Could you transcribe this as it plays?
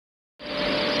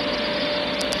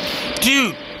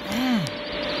Dude.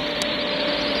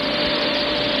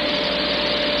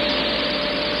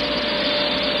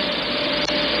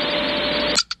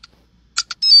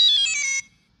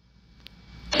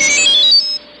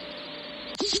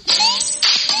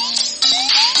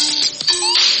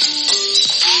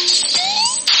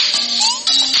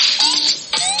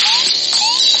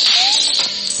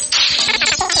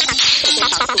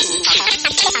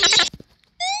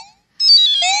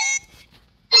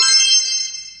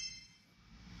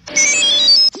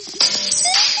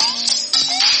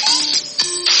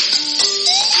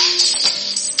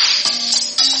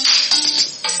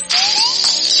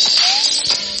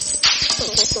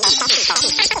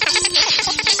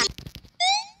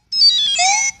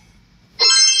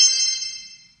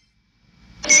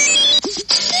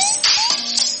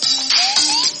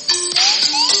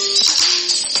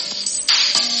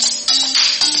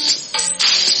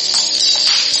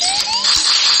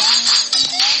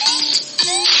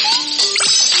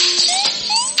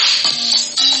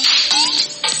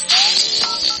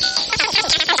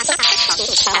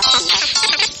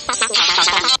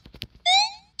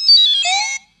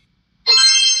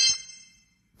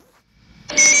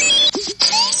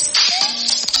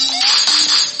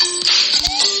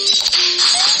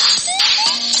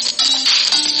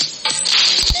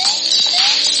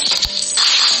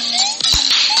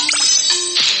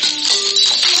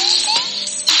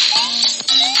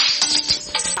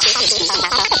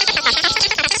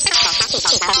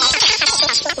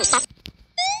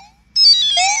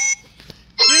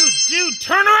 Dude,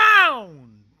 turn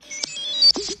around!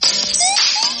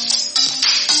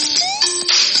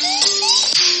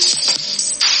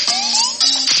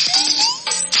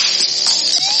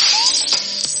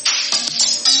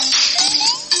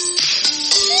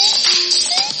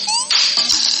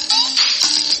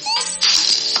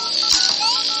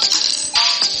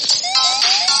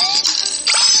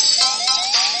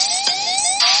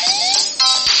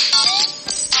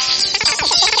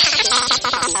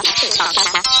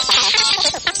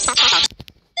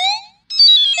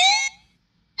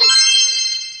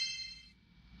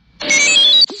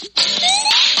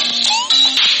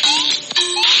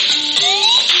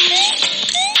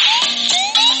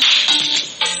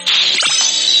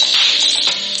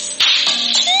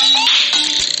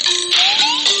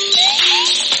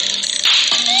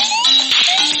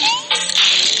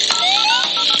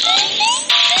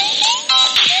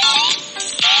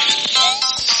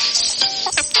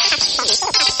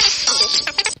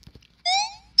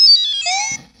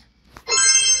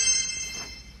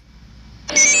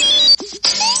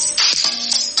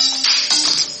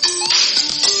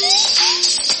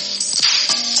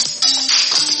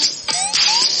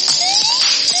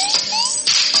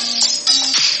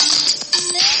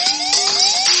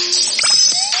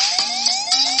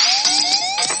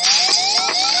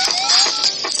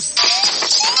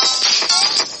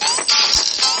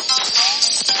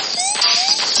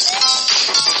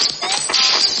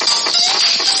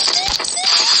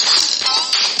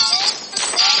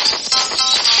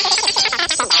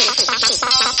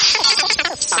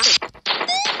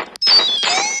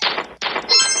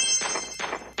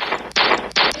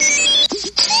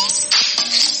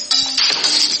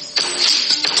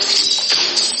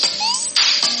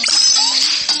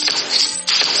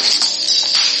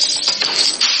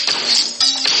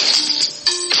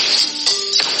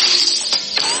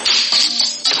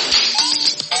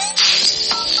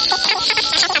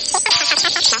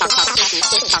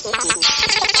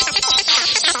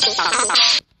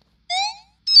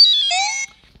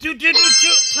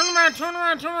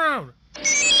 Dude, turn around.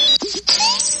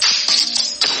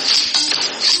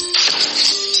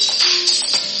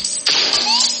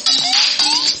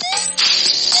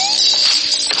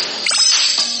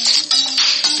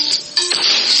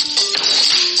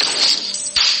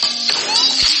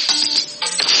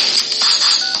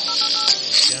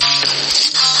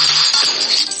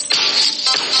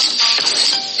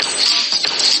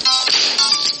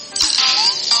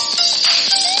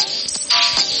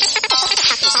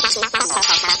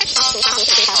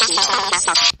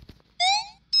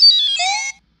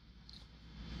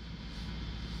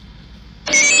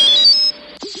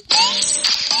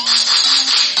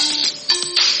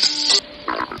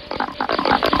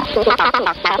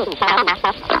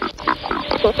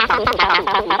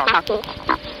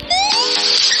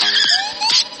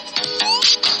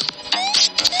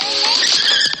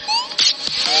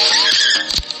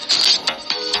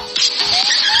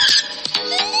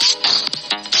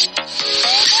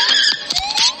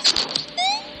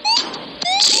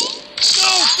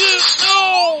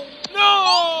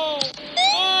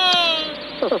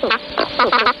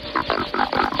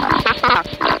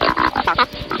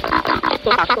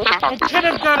 I could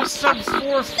have got a sub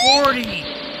 440.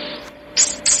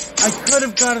 I could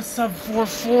have got a sub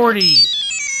 440.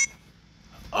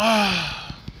 Ah.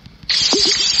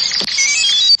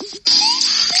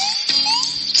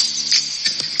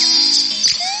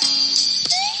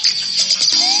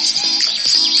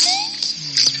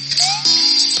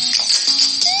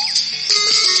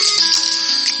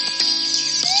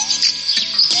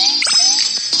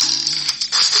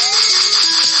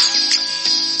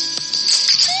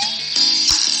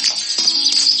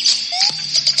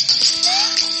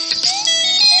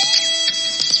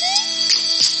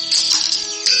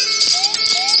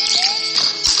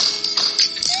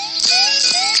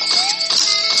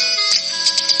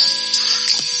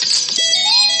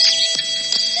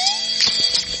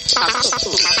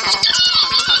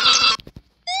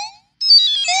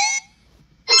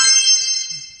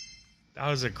 That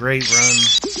was a great run.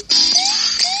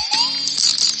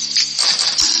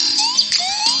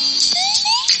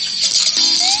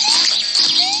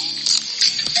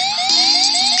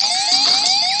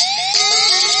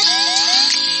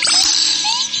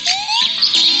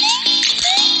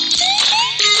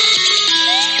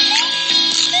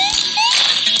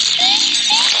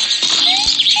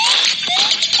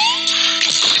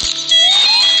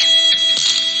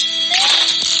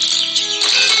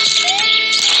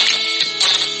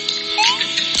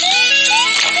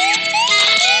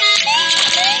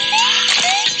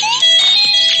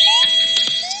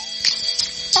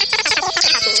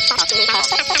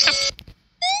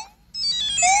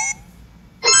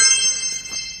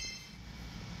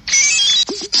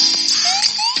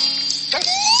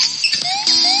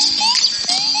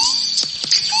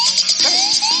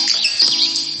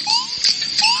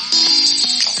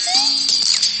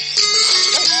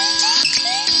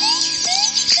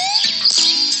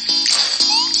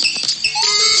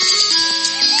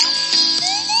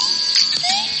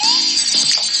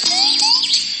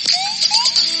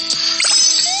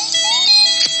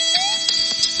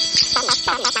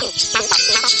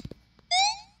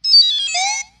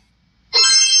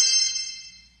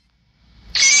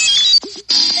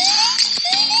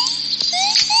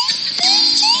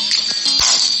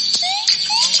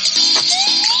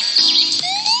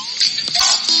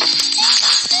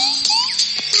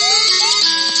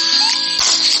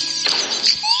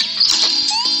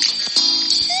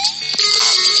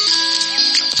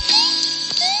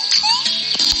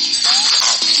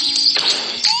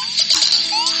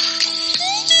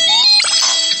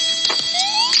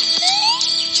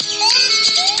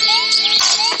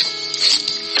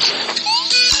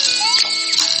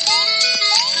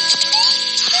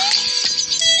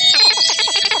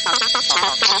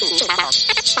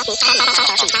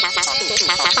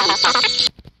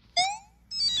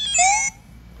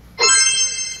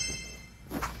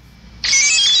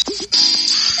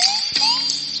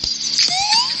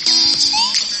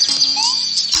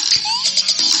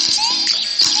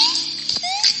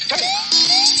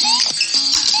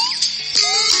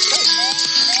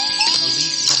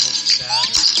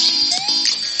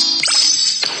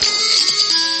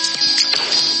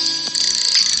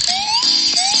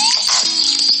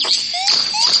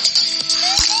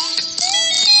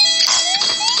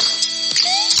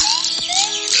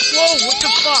 Whoa, what the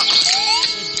fuck?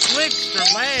 It glitched or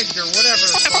lagged or whatever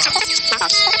the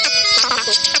fuck.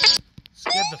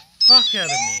 Scared the fuck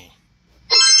out of me.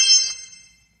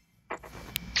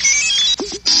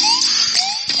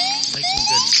 Making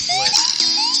good splits.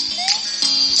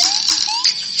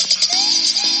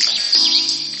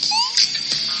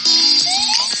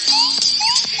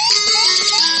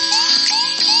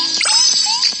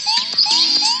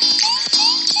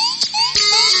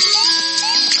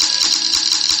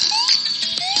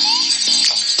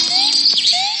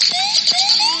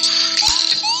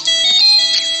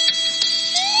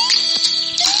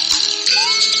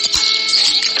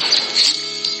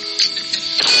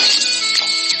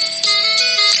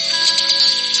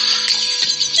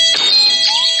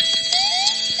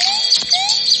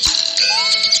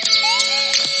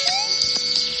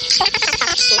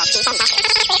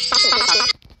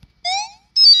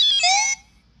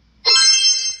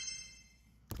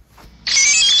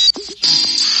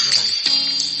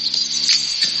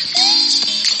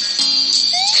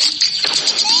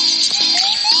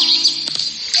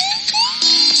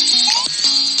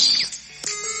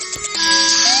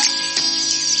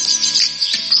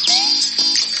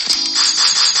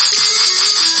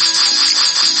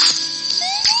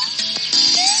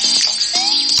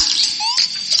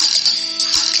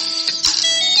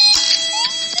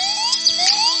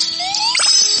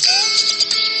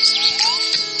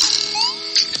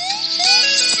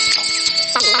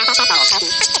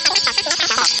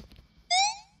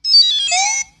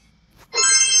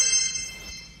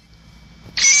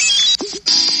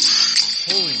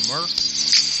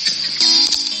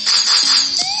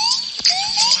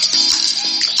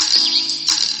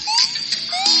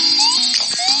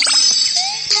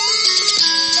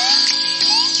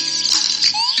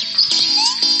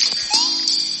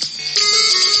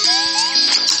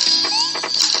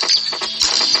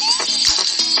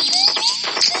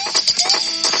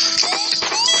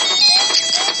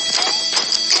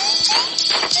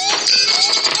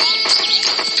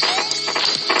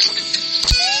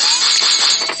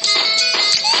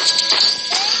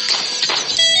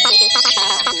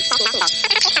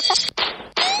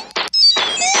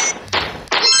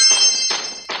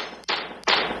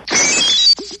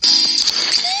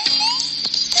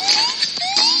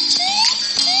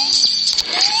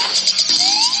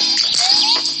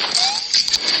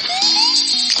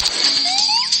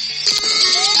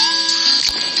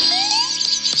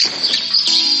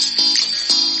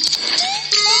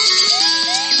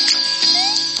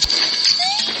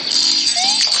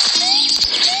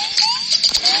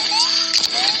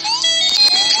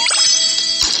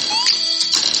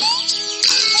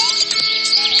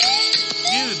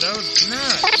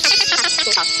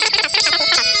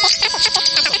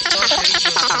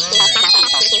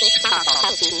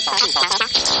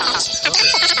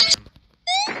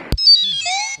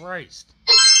 Christ.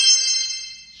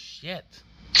 Shit.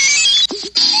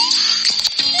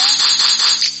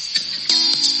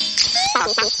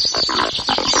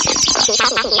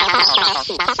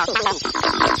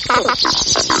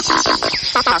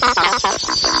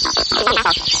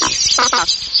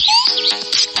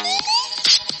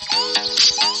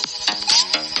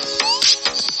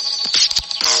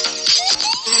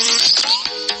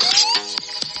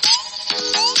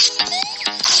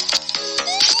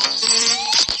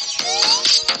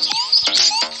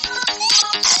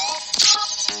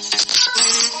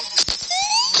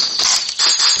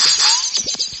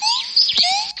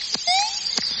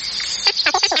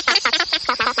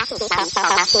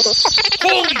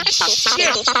 Holy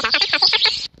shit!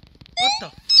 What the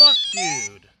fuck,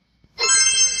 dude?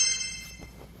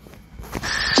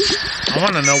 I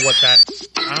want to know what that...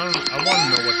 I want to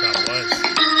know what that was.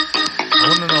 I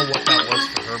want to know what that was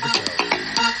for Herbert.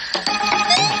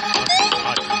 Oh my fucking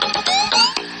god, dude.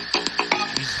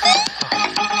 Jesus fuck.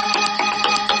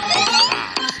 That was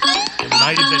fast. It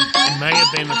might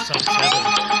have been a sub 7. I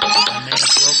may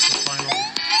have broke the final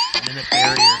minute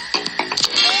barrier.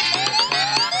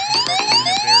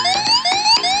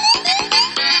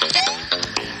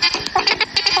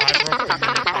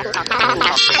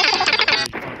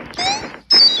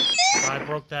 If I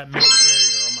broke that minute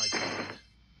barrier, oh my god.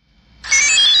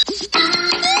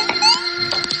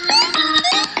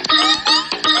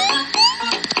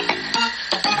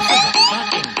 This is a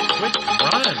fucking quick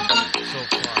run so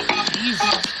far.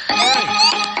 Jesus Christ.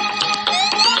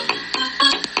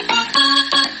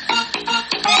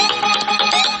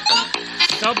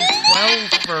 Sub 12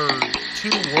 for 2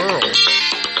 worlds.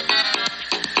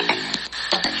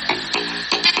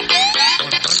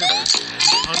 100%.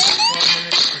 Under 12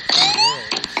 minutes for 2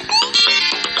 worlds.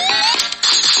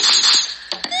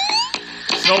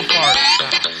 So far, it's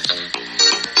fast.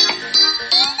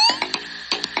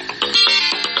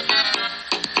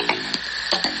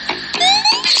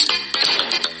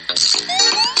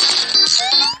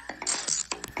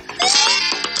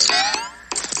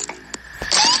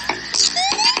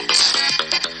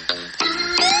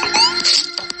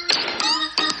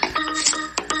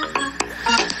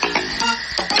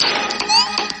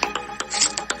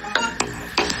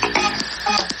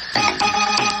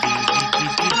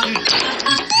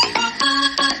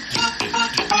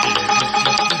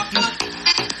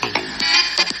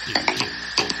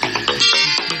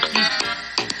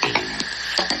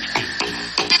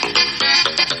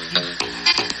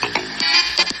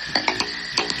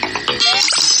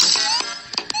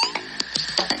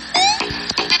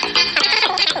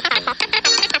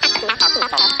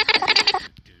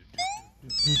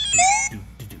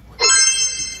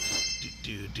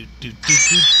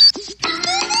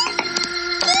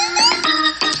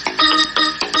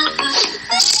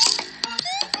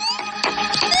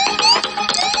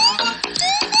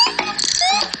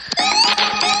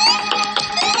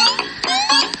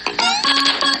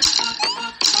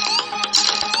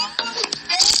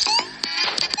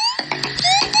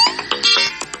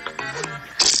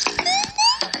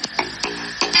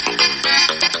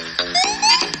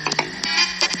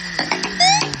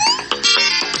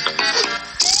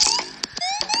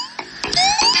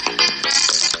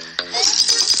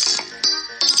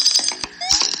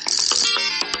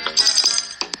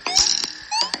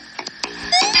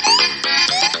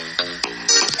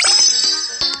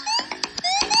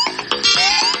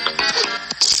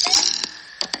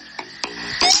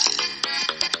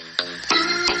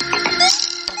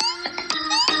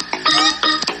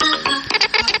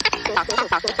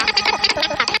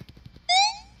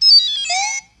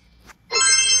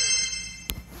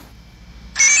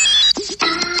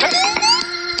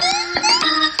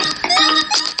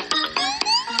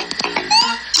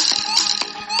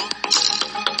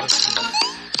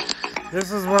 This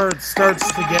is where it starts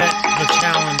to get the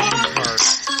challenging part.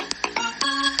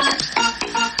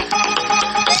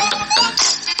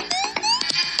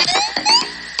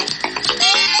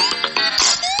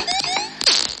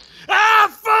 Ah,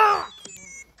 fuck!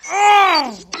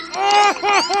 Oh!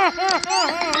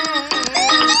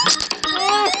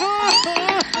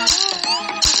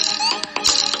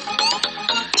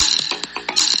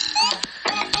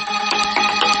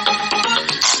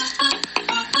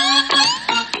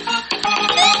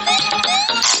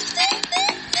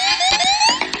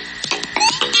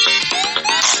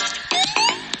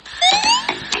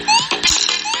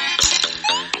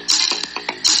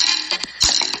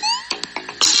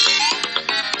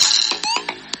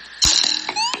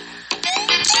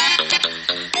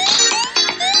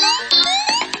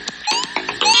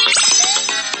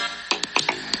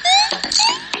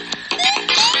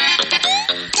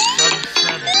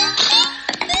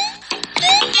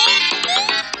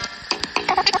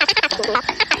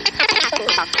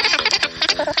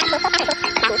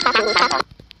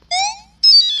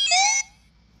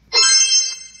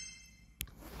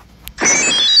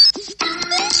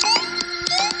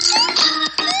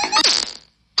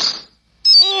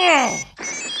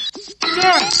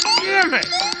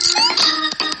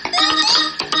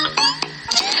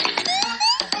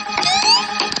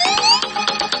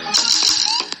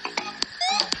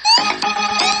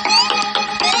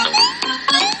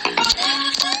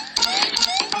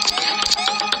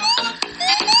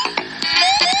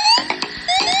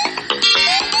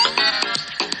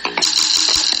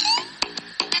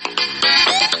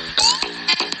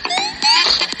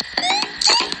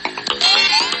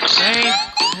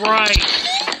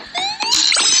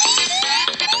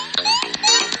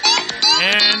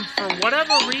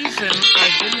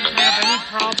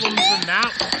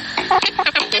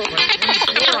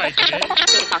 did.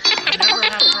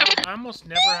 I almost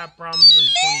never have problems in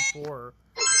 24,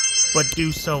 but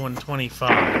do so in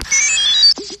 25.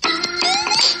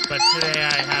 But today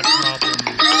I had problems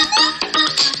in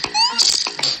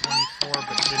 24,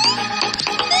 but didn't in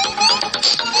 25.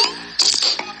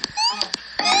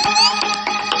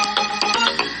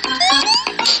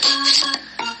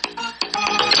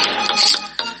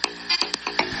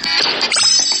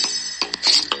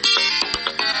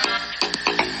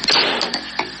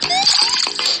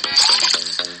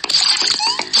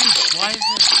 Why is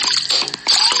it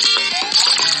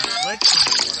glitching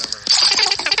or whatever?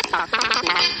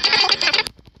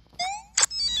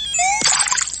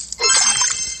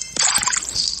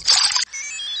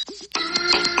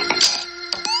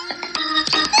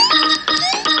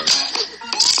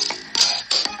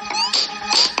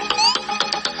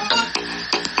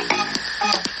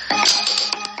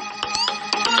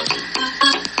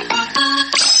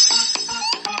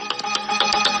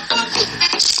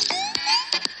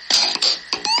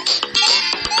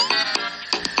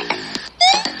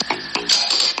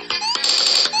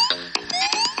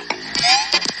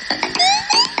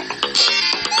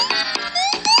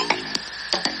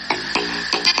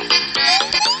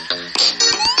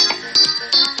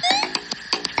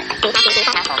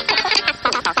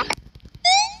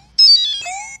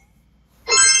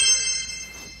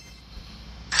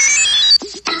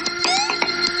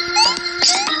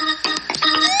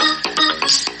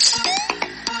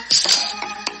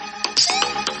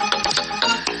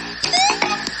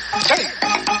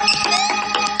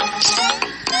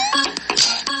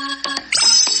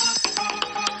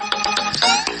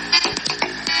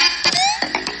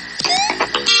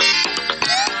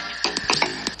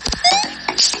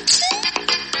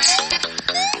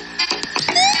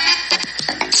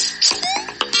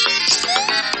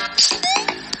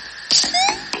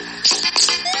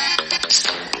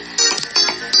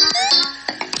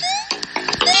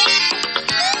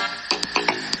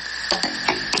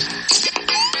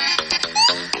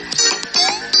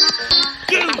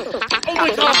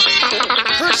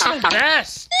 Personal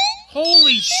best!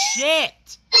 Holy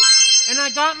shit! And I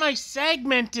got my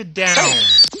segmented down!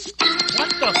 What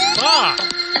the fuck?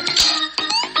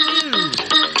 Dude!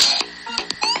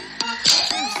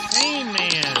 That's insane,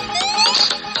 man!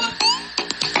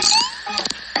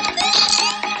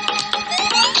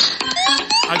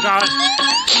 I got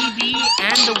PB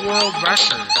and the world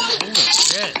record. Holy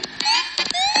shit.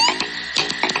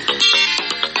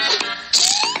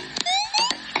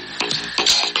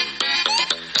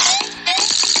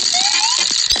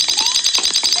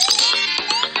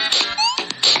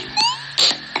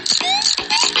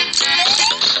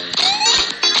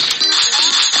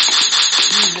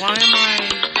 Why am I...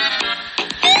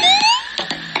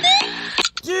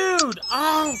 Dude!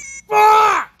 Oh,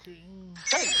 fuck!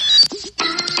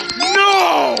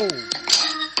 No!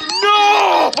 No!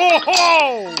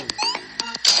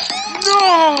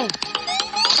 No!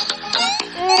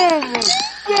 Oh my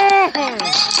God!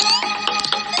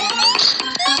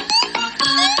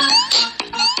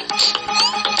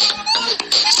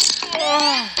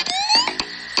 Oh!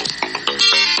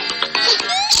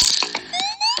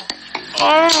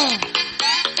 Oh,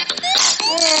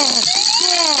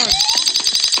 God!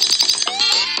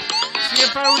 See,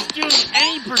 if I was doing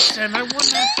any percent, I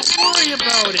wouldn't have to worry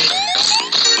about it.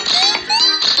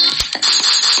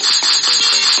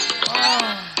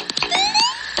 Oh.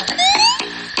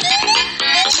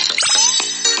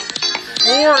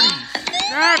 40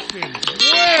 seconds!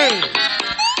 Wait!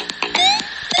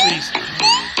 Please.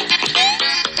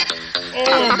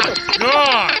 Oh my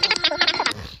God!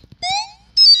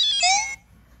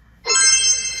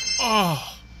 Oh.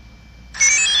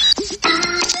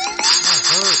 That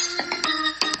hurt.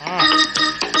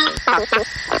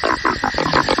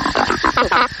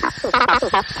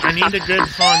 I need a good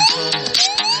fun promo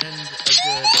and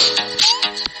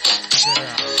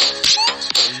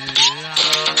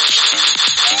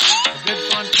a good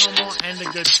fun promo and a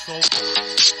good soul.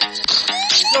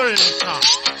 Put it in the top.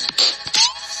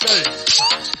 Put it in the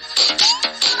top.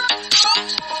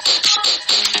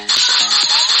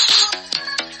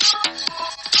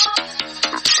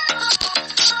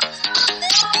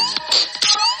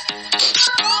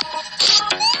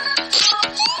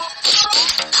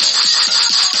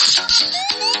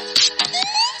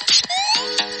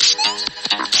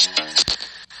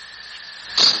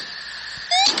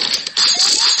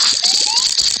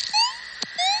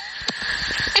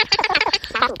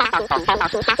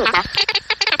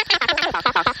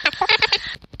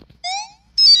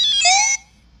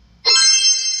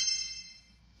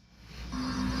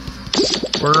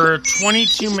 We're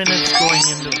 22 minutes going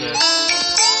into this.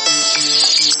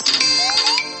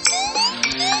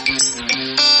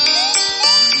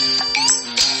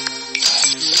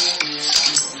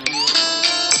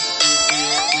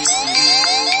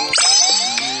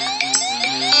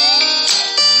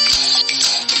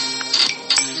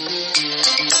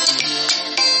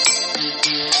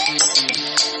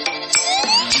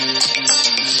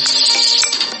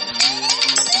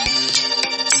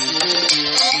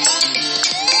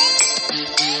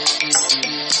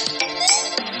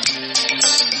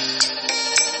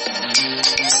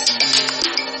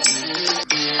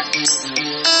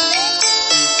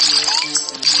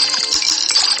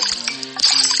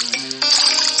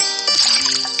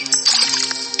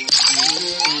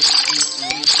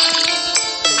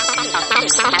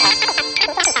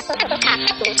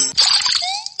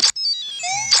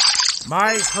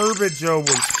 My Herbijo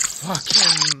was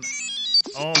fucking...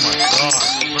 Oh my god.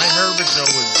 My Herbijo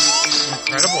was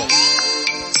incredible.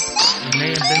 It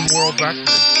may have been world record.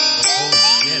 But holy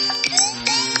shit.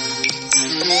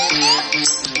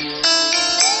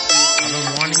 I've been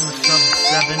wanting the sub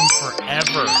 7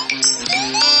 forever. I've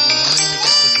been wanting to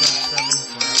get the sub 7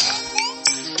 forever.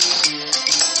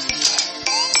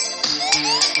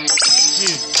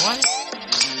 Dude, what?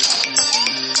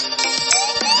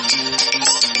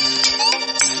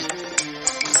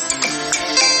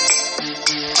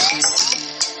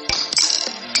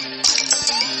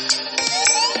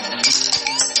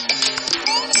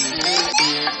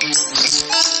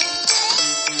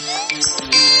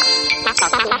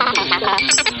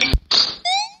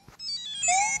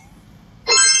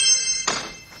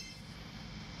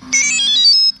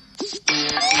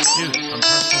 Dude, I'm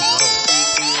pressing low.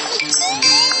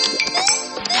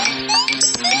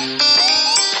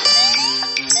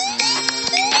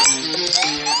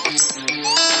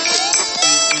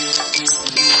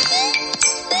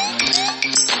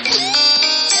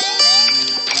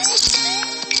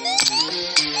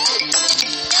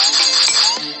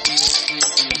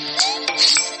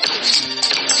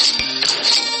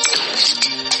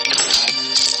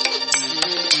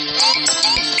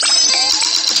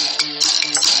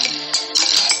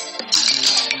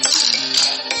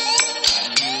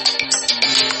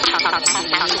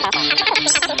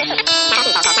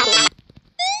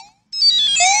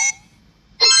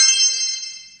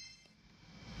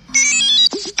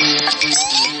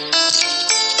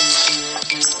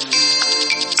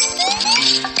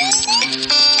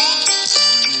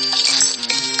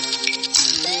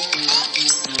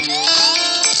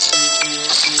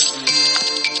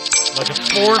 Like a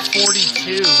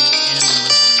 442 in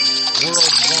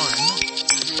World 1,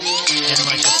 and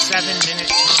like a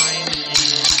 7-minute time in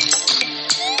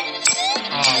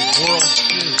World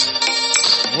 2.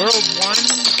 World 1,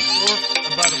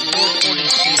 about a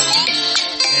 442,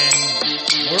 and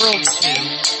World 2,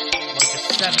 like a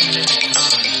 7-minute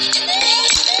time.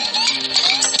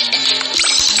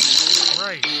 Jesus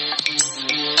Christ.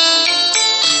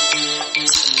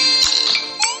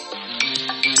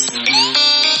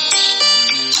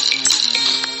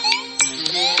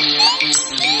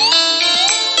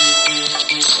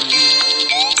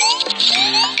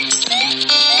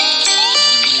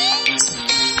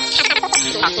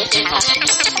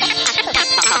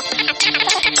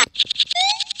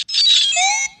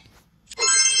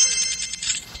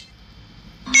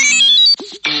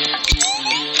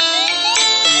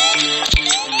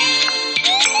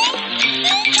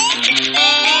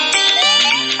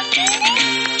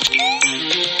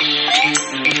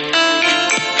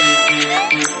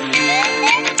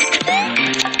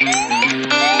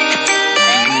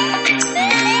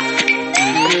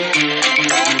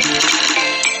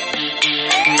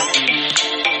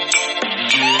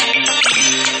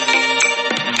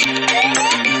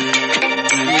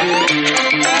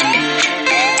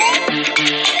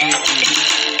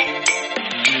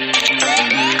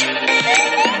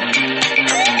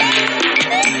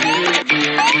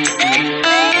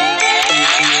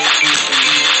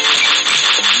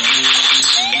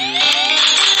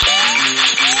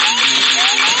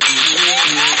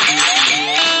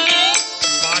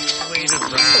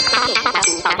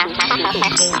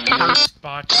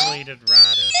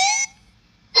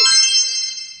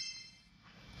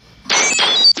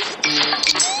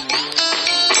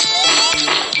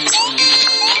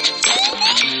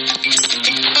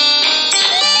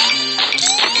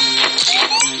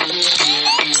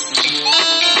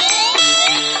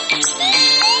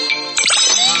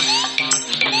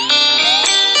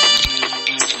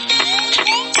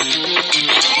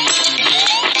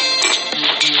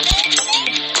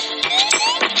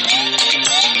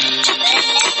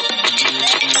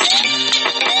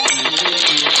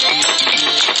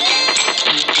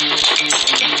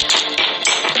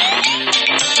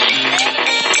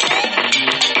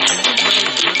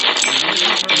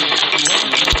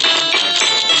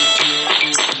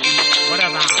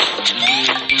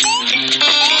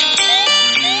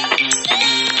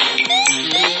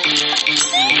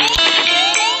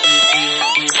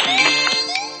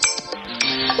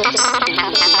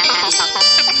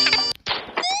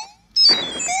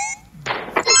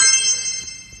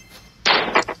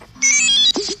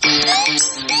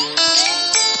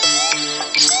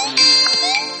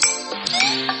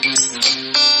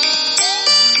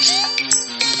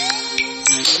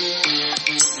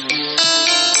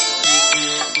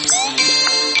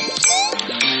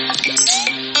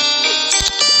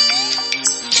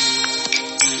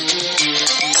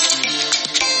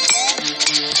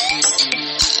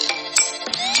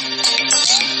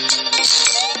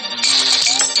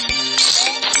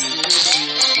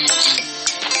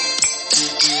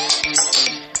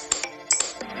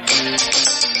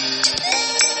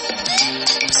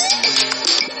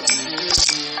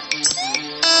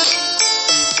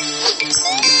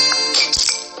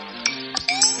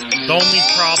 The only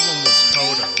problem was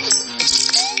Kodo.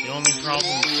 The only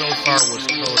problem so far was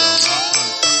Kodo, not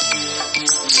unfucking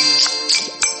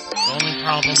well. The only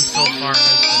problem so far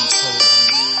has been Kodo.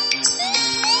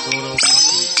 Kodo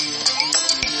fucking smart.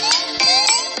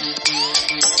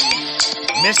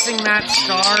 Missing that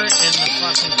star in the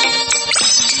fucking pixel.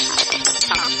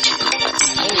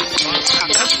 Holy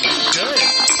fuck, that's pretty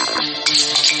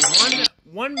good.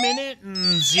 1 minute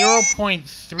and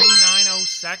 0.390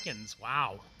 seconds.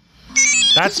 Wow.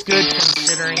 That's good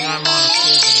considering I'm on a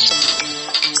full game.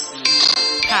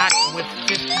 Packed with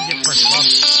 50 different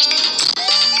levels.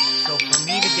 So for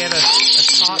me to get a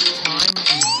top time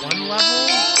in one level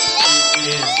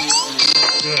is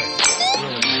good.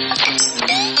 Really good.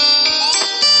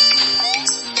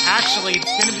 Actually,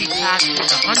 it's going to be packed with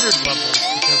 100 levels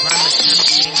because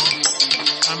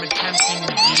I'm attempting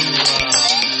to do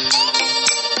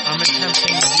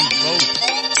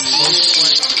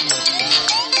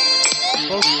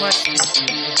both quests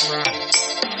with Rabbit.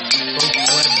 Both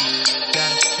web,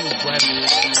 dadish 2 web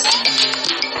quests.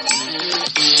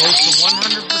 Both the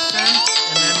 100%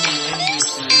 and then the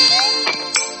 80%.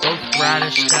 Both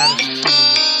dadish 2 quests.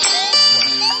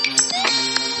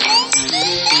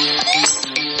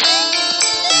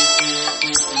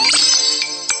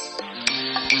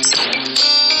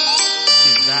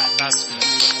 Dude, that's good.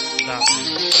 That one.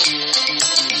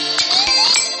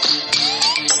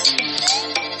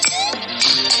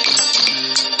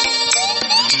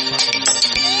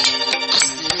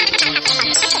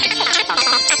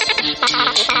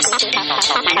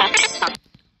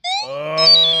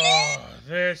 Oh,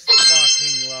 this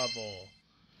fucking level.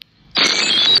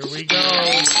 Here we go.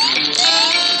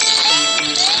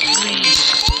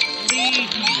 Please.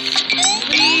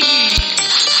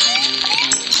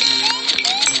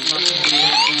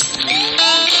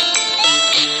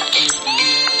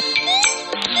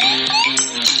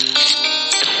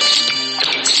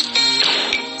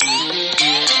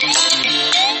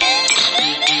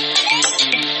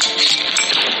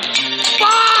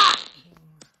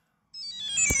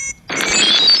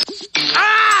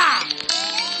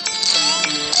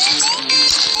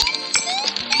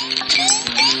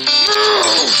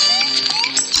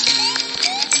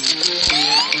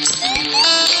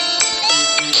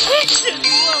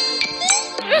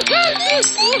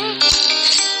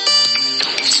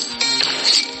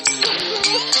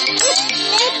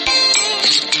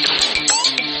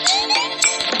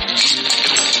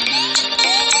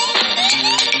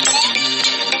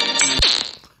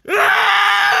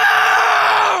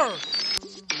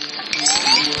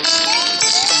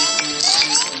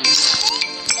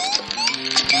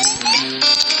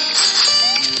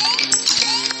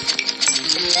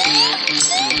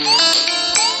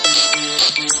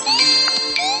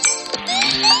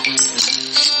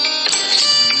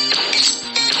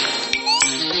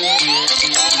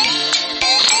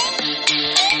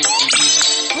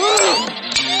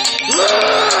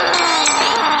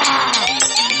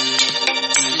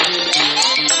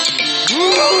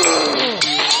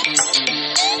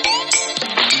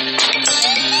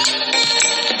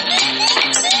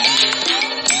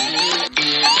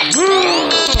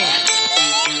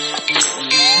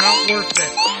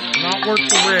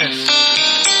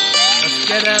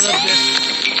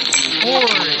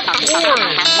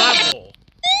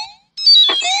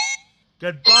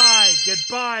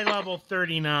 Goodbye, level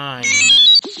 39.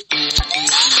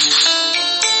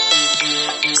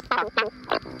 Oh,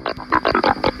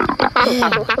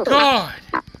 God.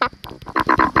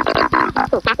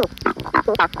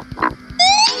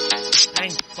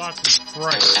 Thank fucking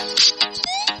Christ.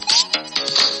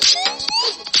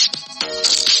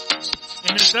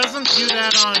 And it doesn't do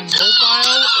that on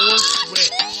mobile or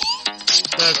Switch.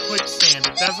 The quicksand.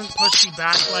 It doesn't push you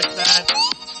back like that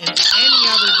in any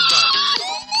other device.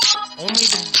 Only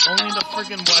the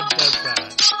friggin' web does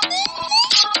that.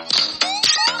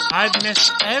 I've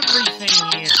missed everything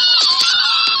here.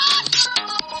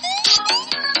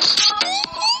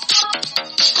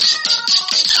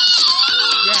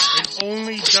 Yeah, it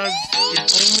only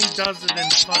does it in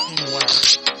fucking web.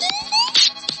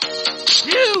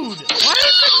 Dude, why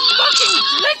is it fucking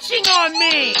glitching on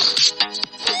me?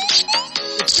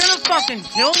 It's gonna fucking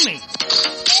kill me.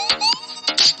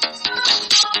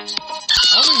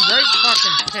 I'll be right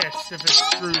fucking pissed if it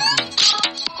screws me.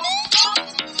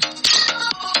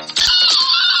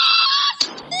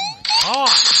 Oh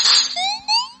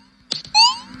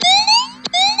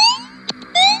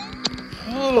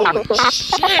my God. Holy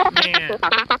shit, man.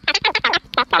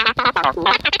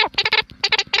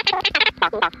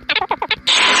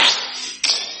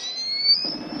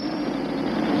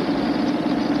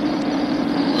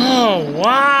 Oh,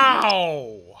 wow.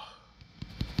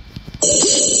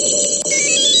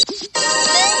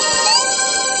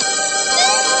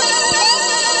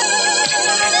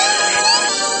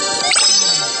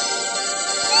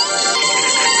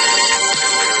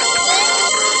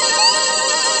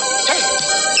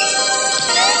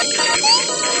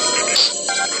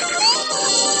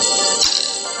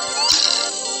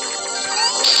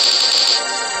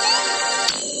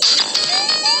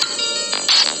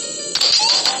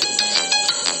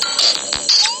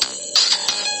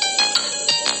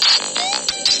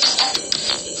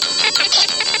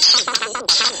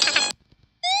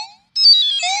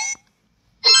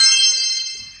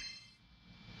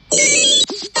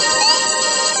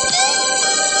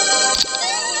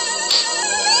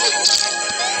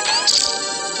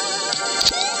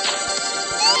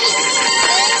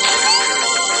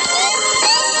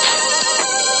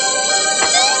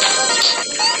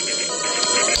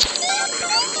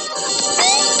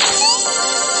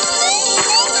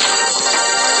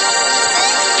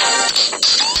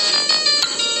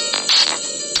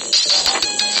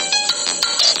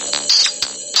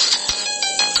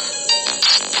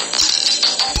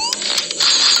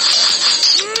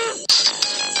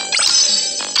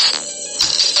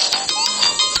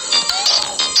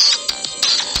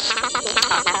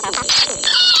 Hey!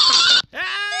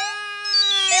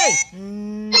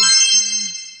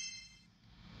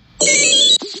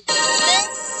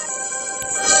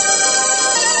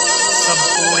 Sub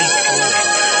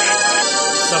 44.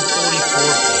 Sub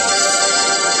 44, please.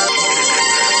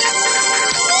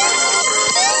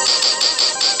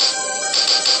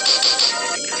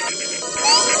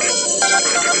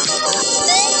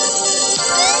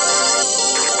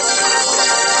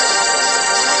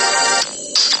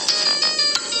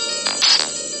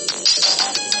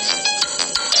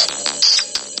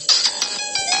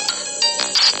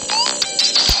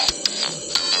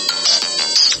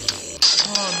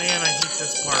 Oh man, I hate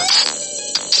this part.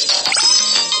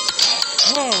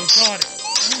 Oh, we got it.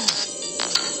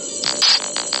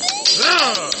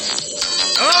 Ugh.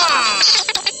 Ah!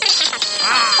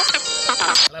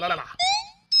 Ah! La, la, la, la.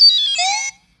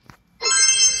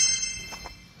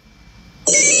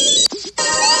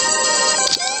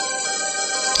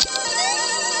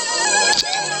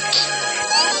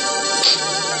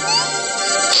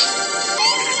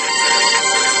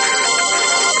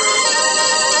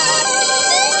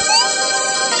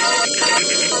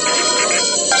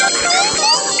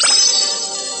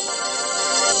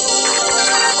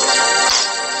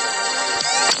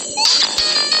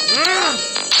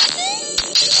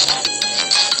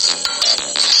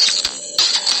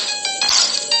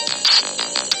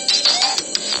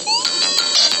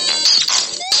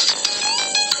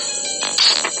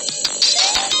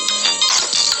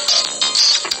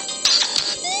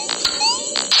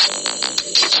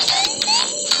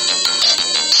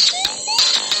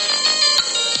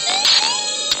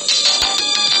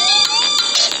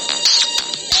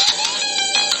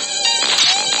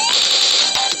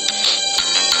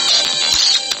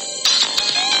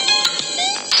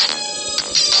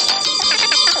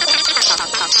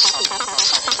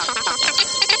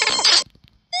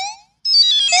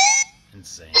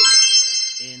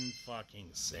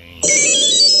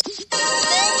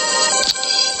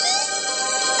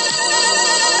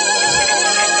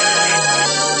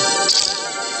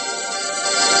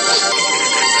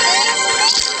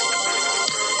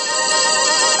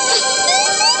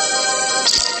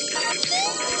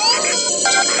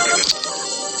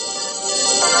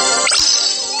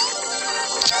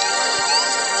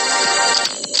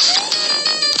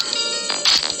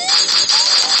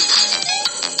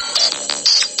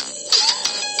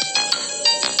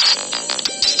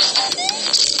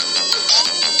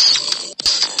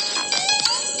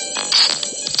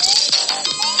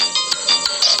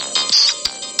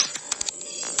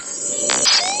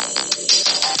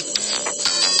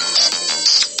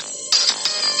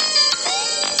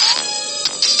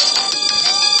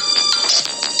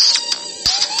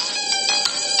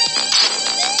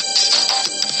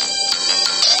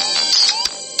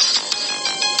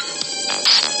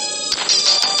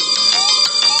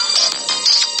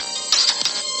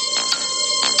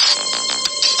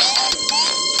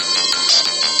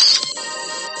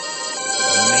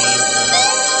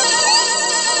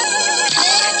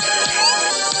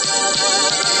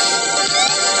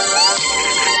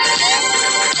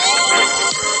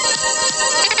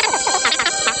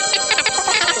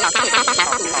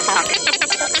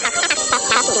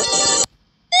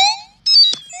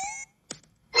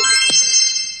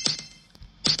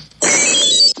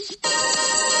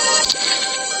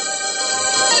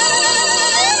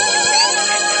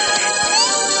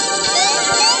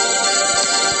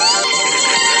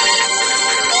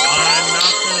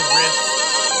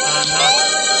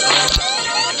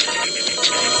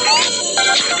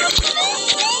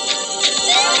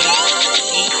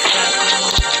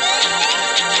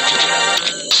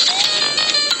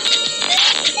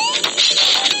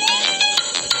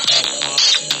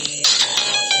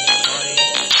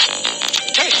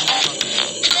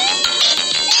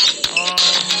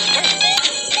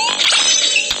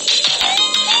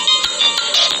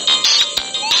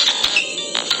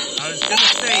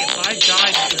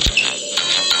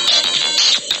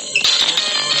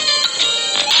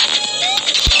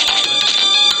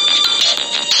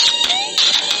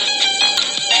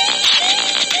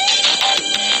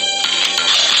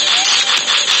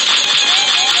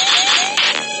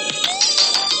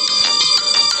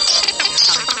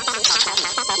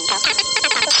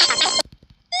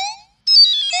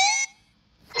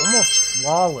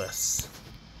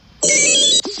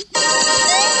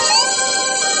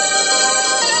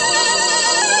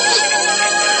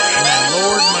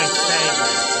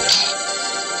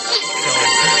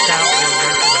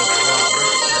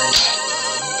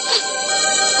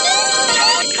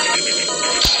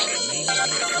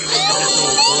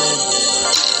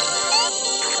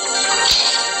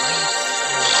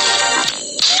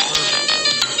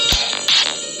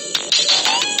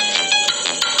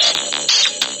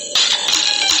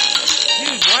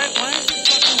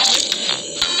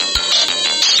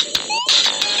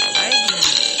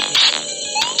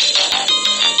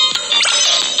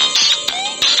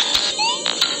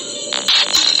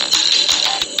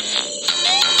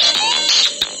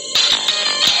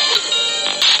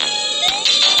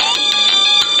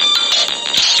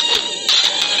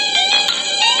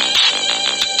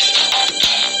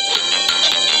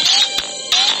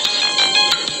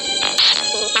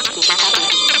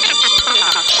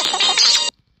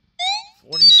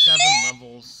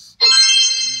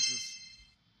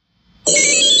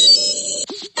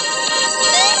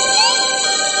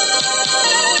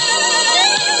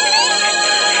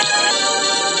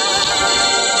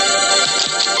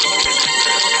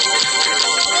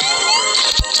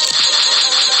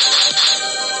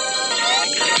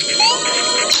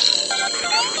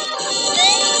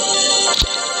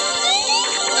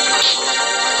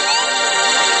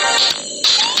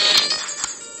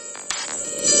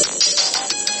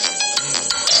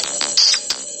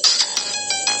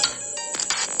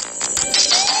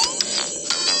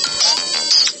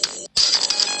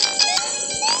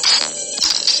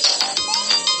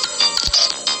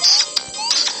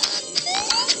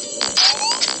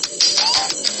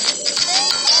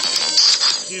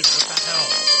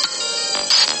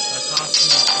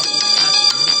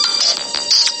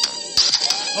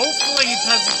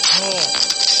 because it's cool.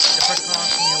 If it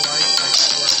costs me a life, I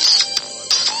swear.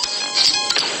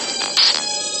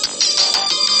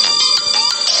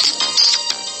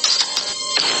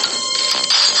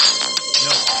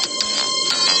 No.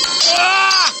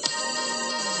 Ah!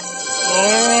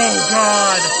 Oh,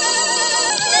 God.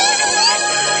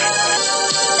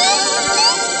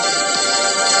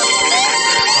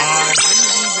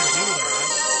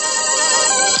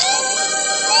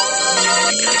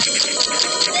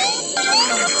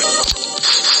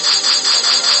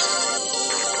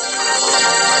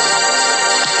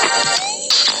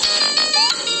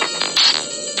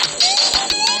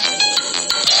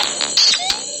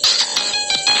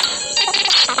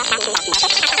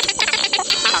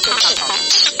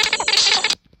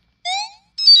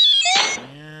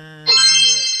 And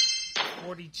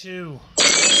 42.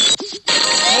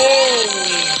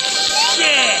 Holy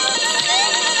shit!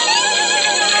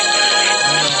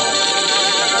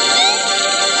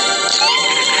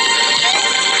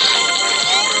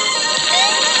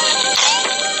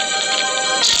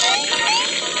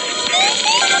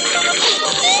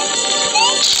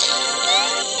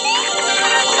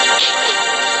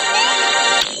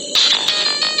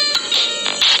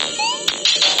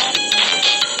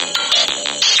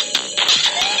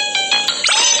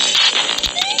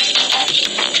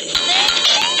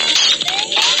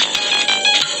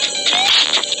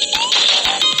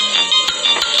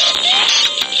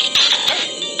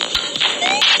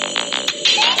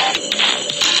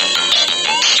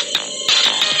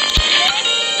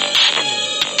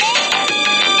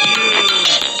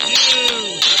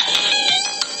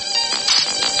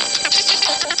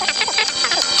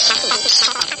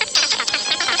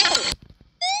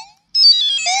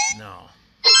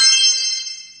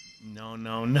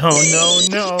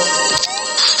 No.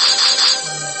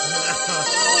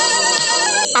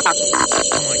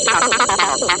 Oh my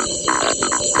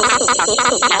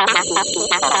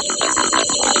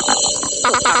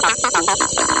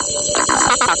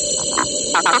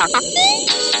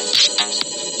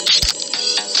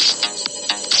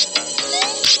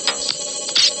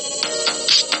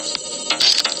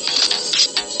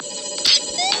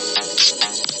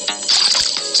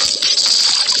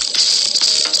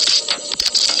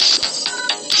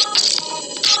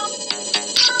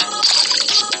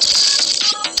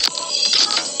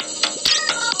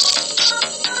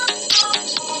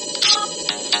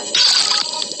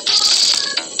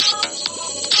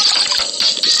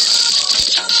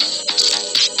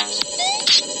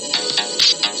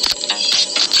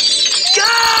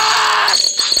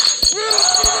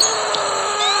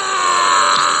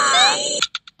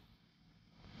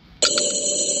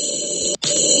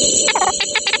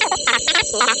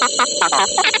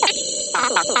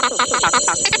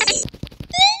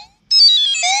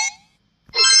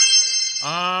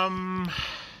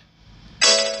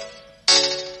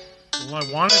Well,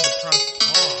 I wanted to press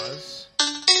pause.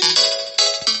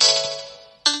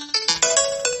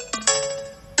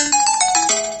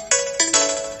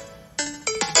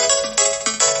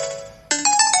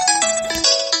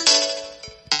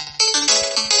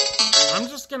 I'm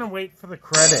just gonna wait for the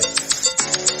credits.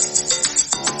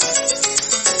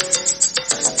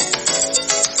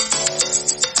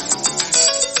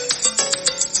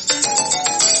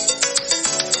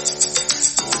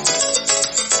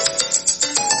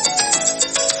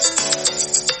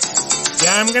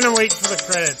 Yeah, I'm gonna wait for the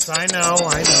credits. I know.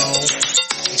 It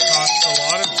costs a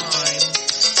lot of time.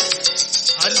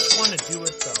 I just want to do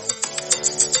it, though.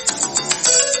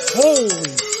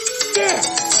 Holy shit!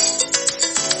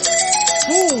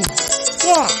 Holy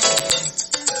fuck!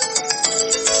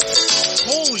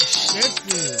 Holy shit,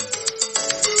 dude.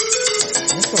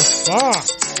 What the fuck?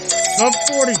 Sub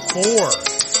 44.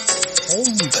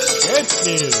 Holy shit,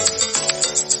 dude.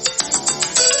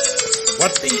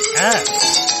 What the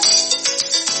F?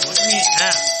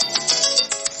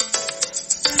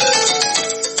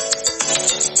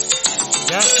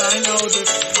 Yes, I know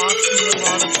this cost me a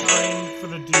lot of time for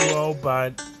the duo,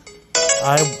 but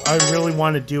I really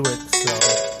want to do it, so.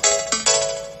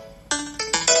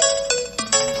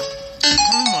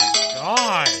 Oh my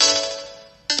god.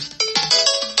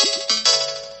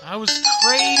 That was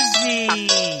crazy.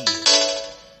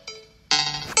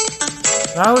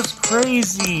 That was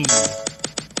crazy.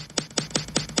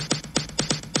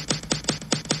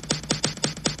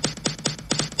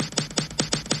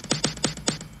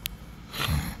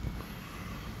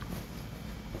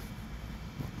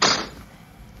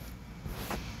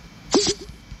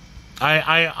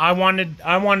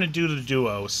 I want to do the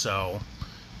duo, so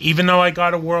even though I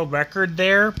got a world record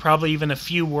there, probably even a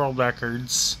few world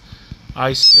records,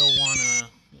 I still wanna go.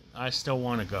 I still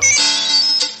wanna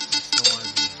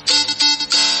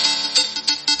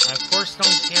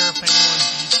don't care if anyone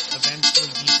eventually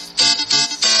beats this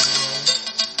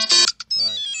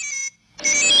but...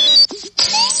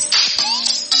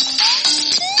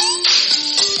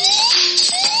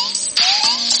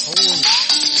 Holy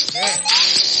shit.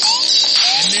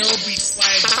 And there will be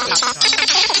flags this time.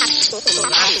 So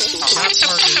that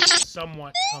part is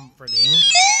somewhat comforting.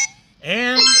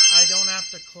 And I don't have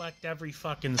to collect every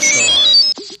fucking star.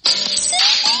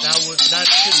 That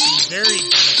should be very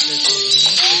beneficial to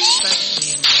me,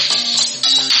 especially in level fucking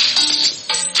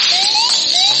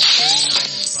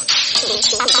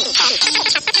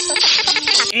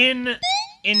 39.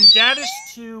 In Dadish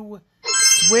 2,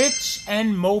 Switch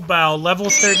and mobile, level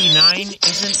 39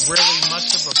 isn't really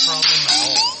much of a problem at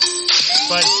all.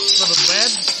 But for the web,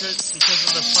 because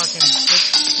of the fucking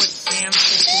quicksand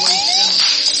situation,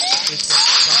 it's a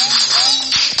fucking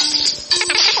problem.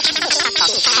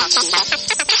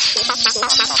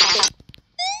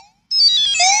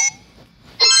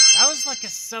 That was like a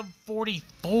sub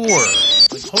 44.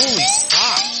 Like, holy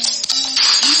fuck.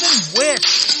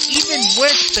 Even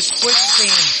with the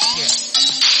quicksand shit.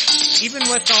 Even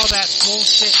with all that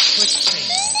bullshit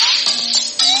quicksand.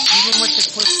 Even with the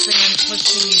quicksand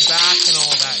pushing you back and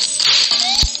all that shit.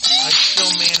 I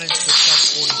still managed the sub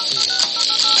 44.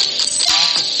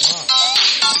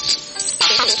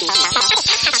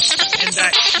 And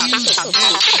that huge miss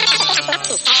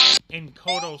in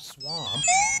Kodo Swamp.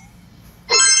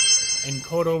 In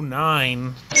Kodo 9,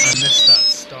 I missed that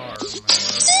star,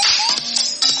 remember?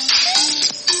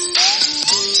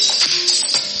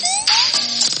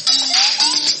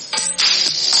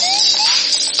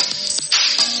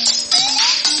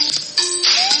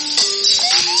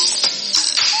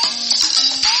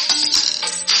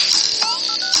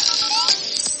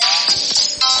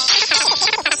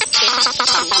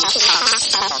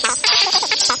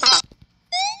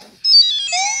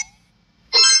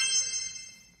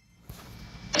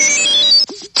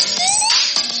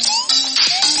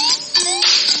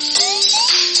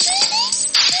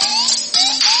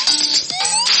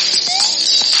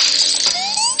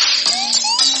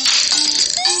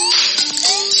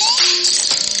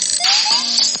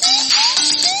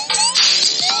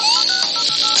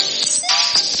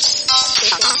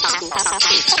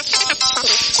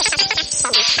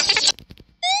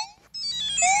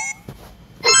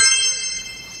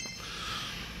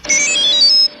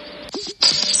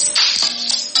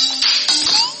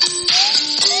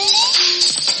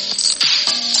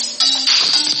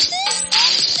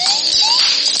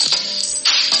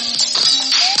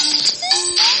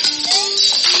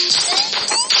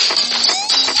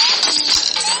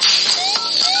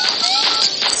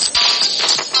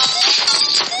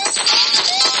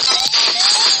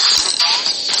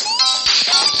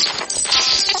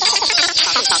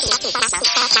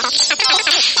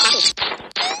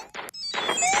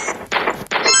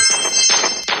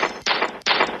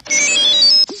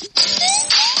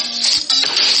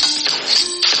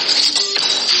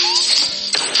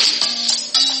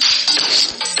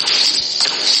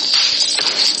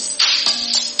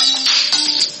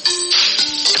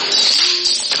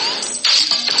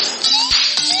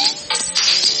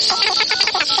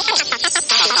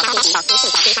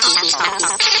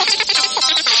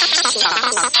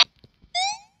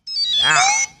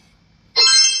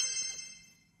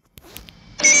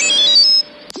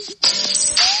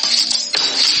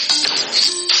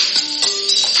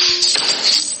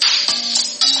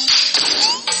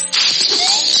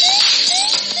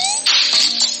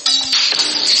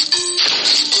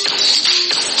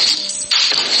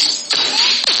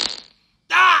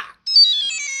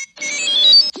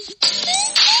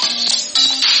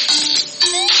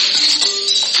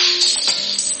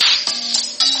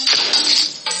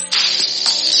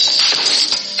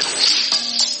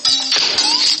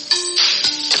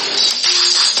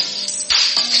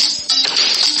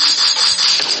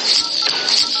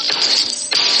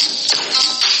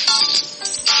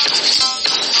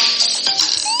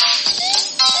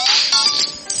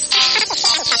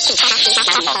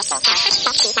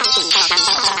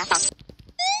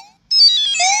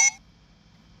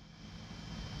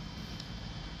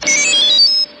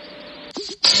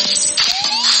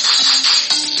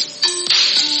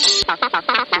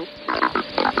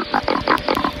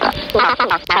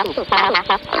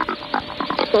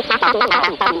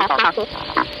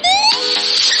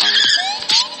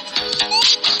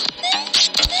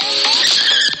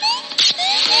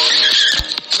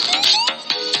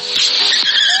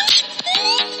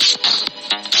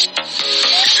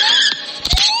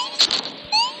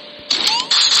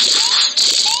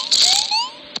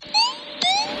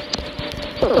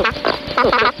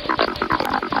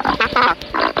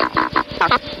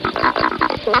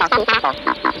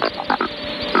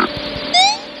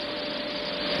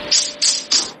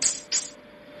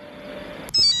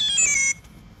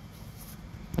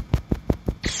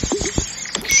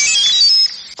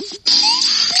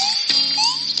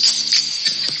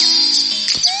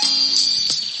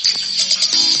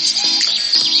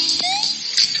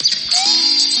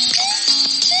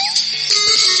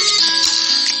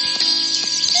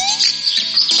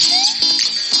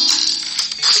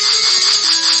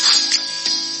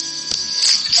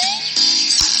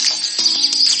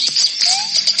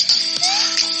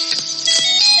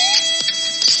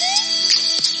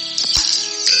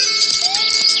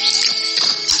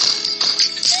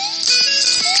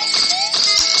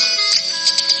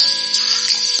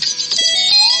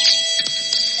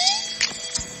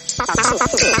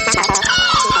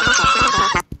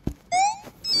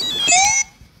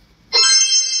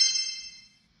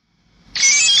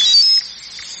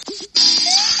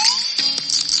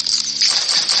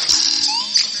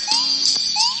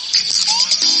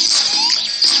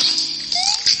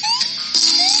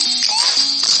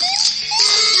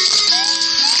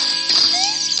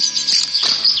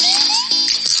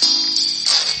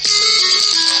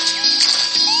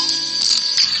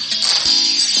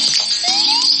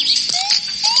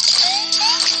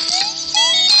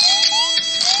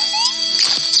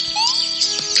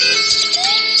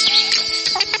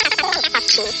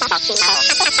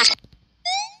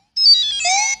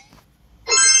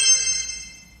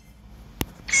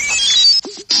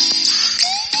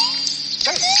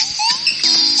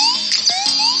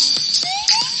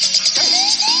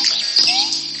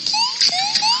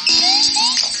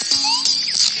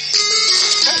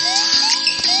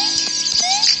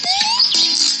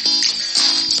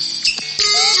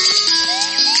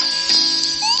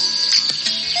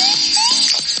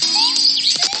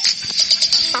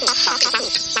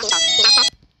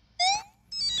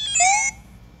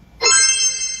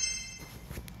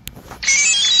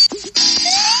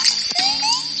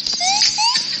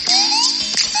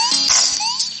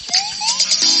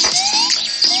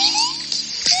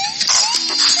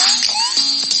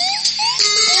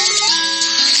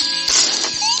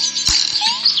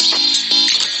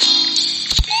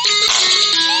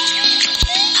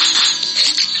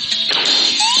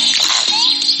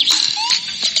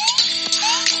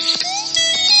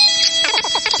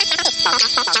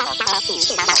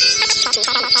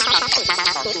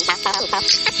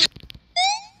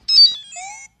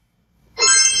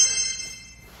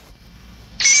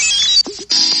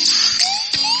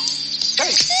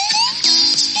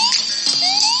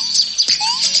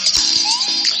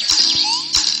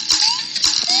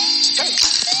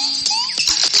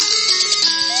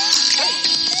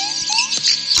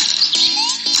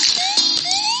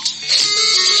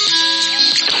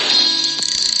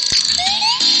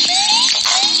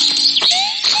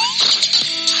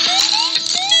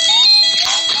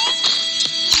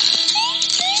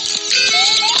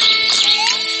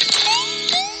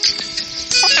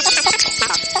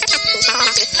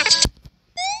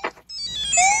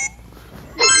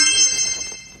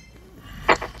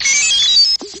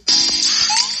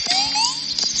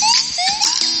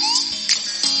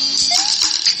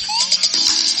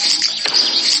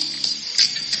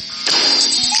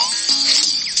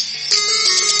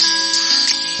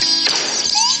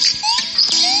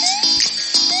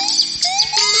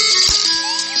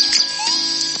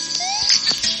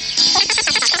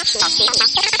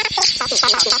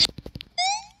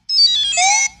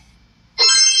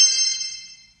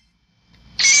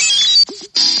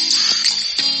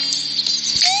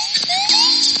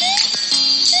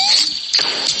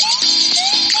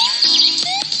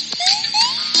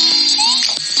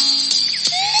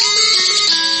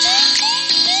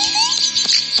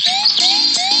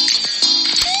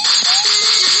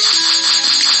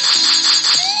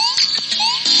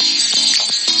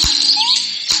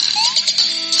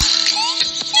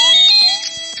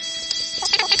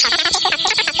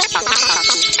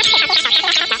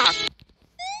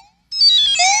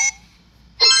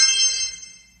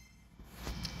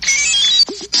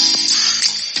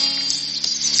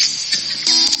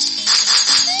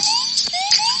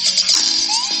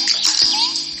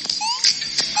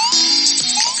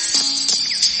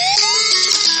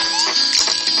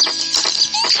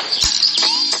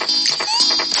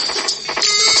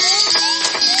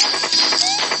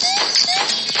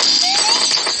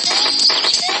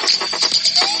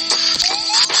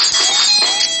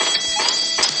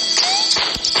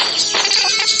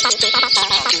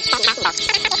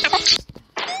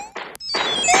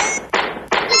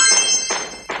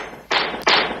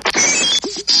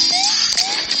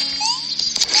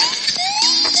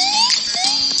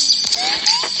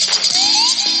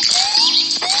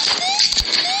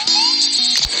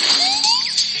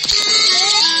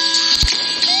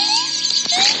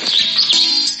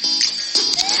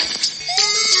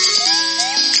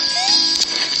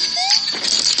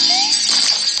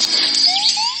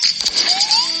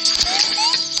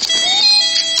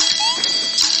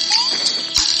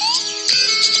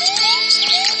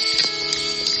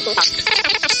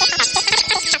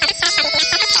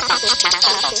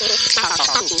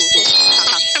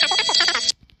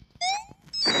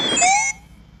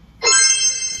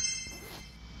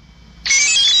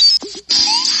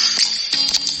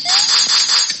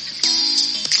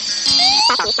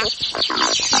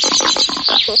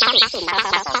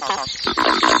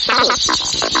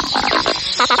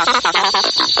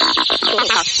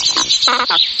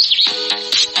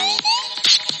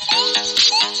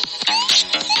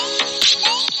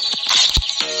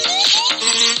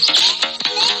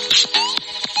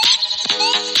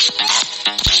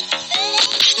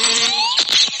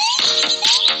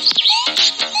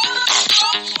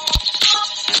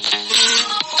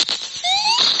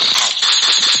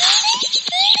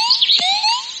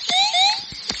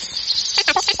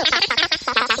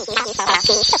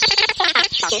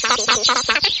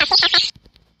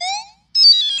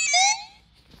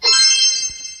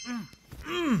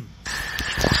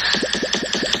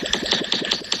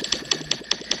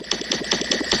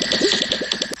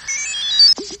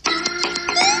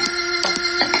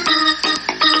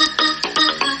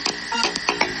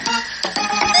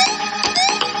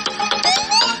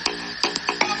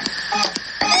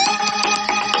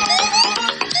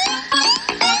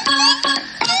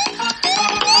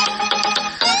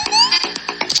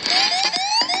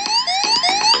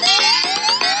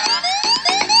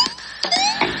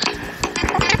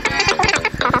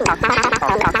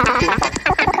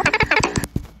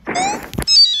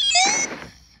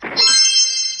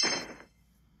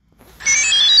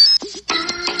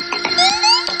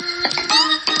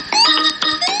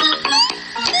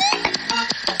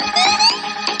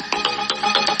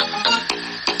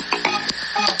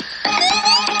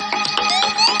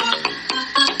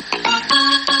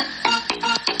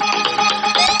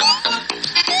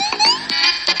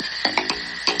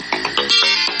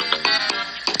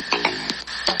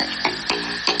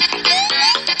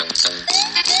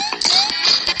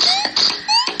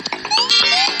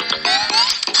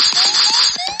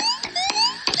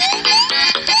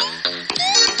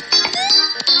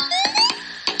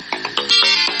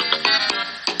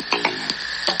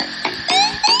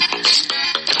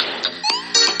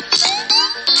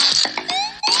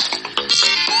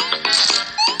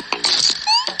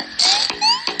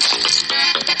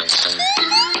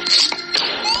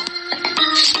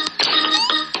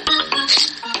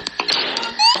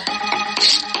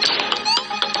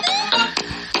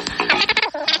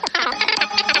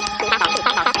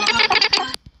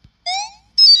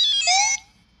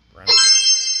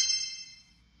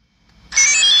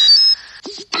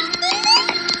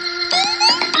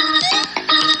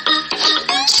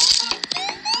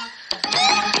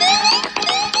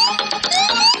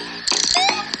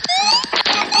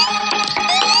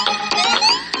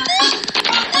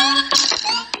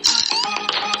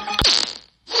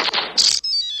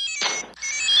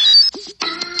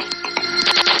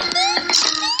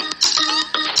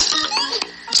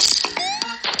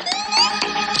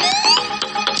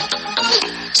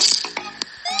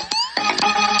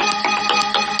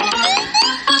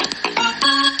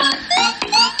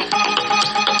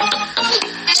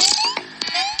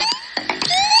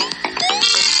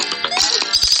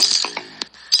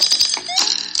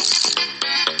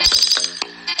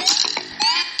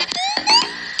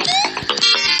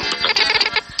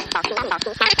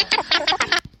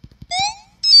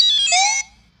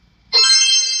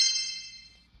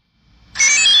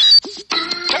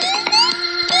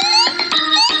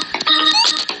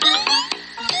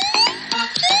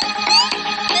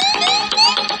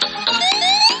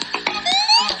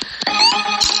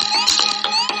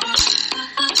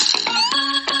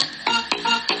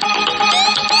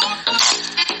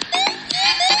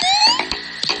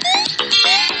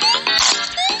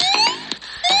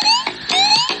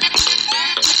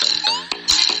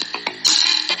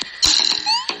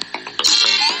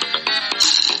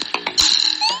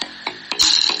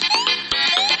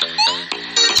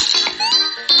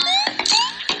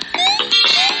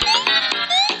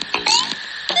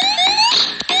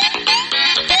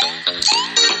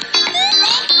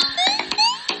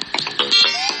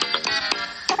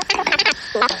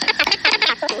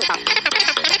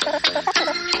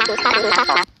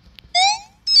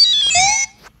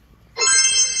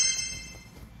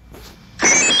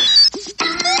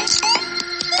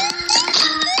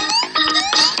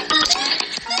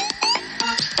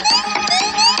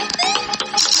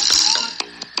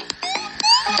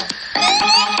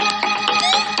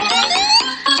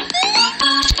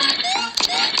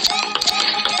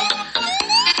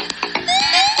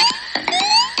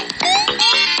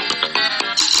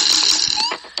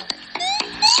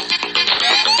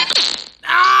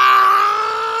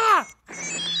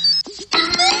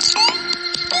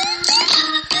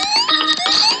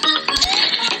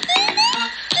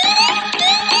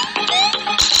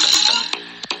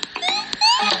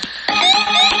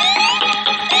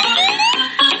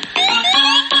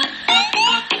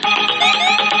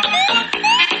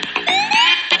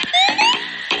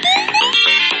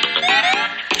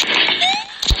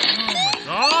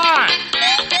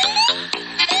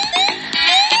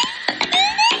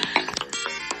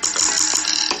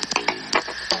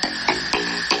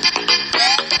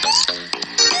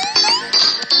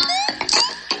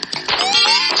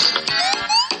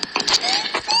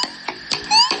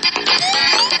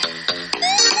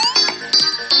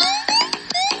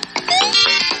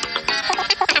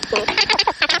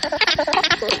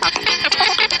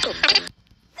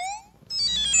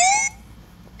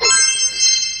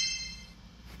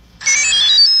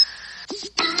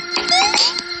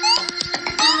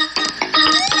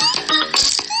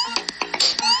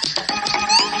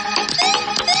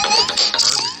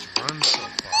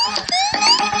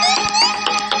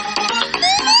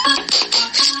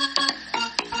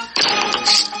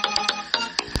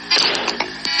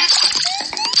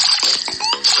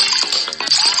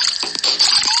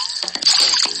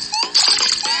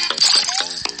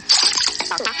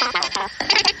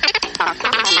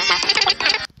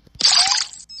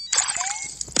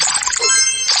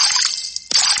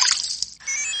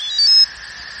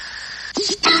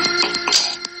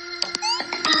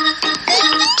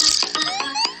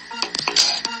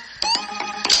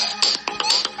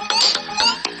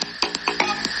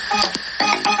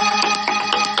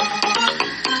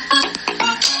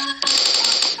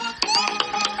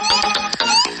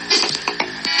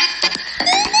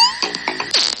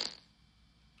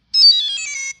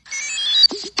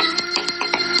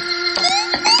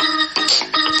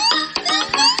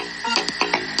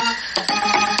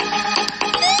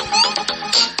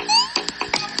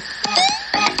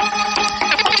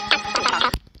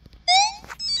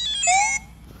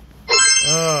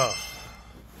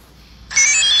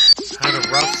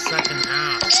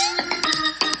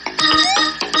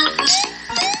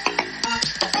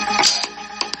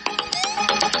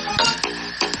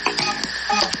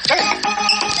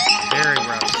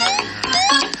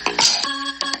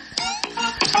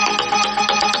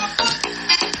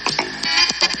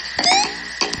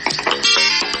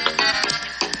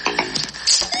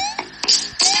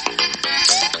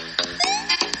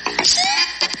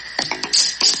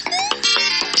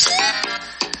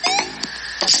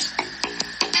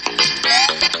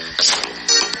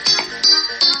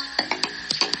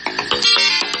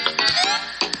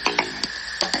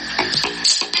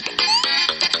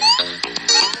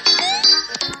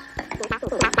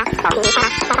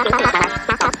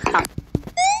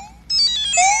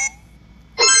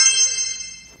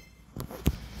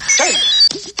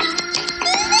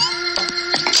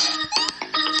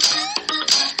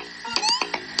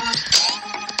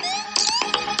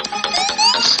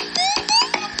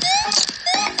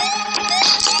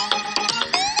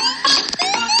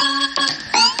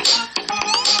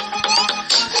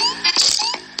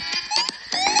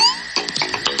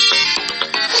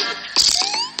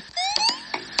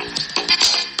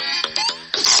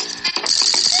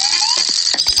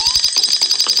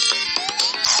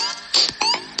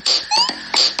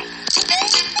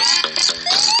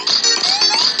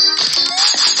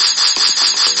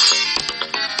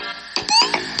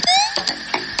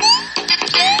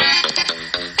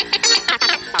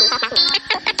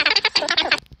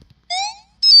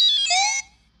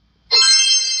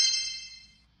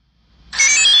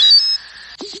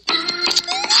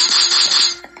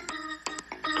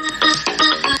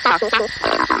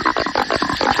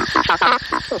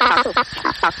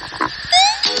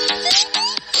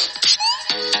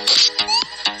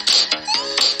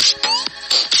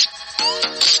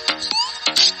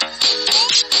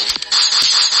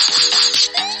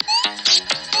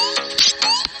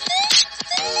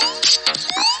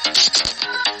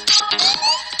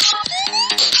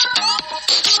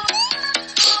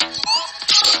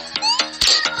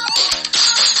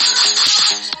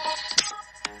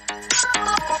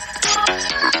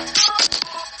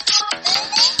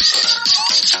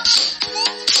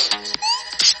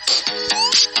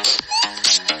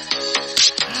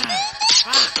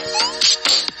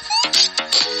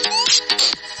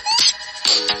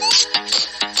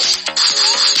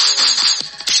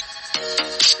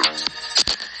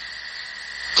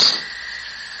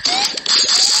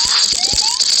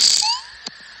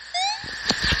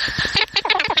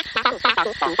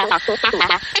 Oh, man.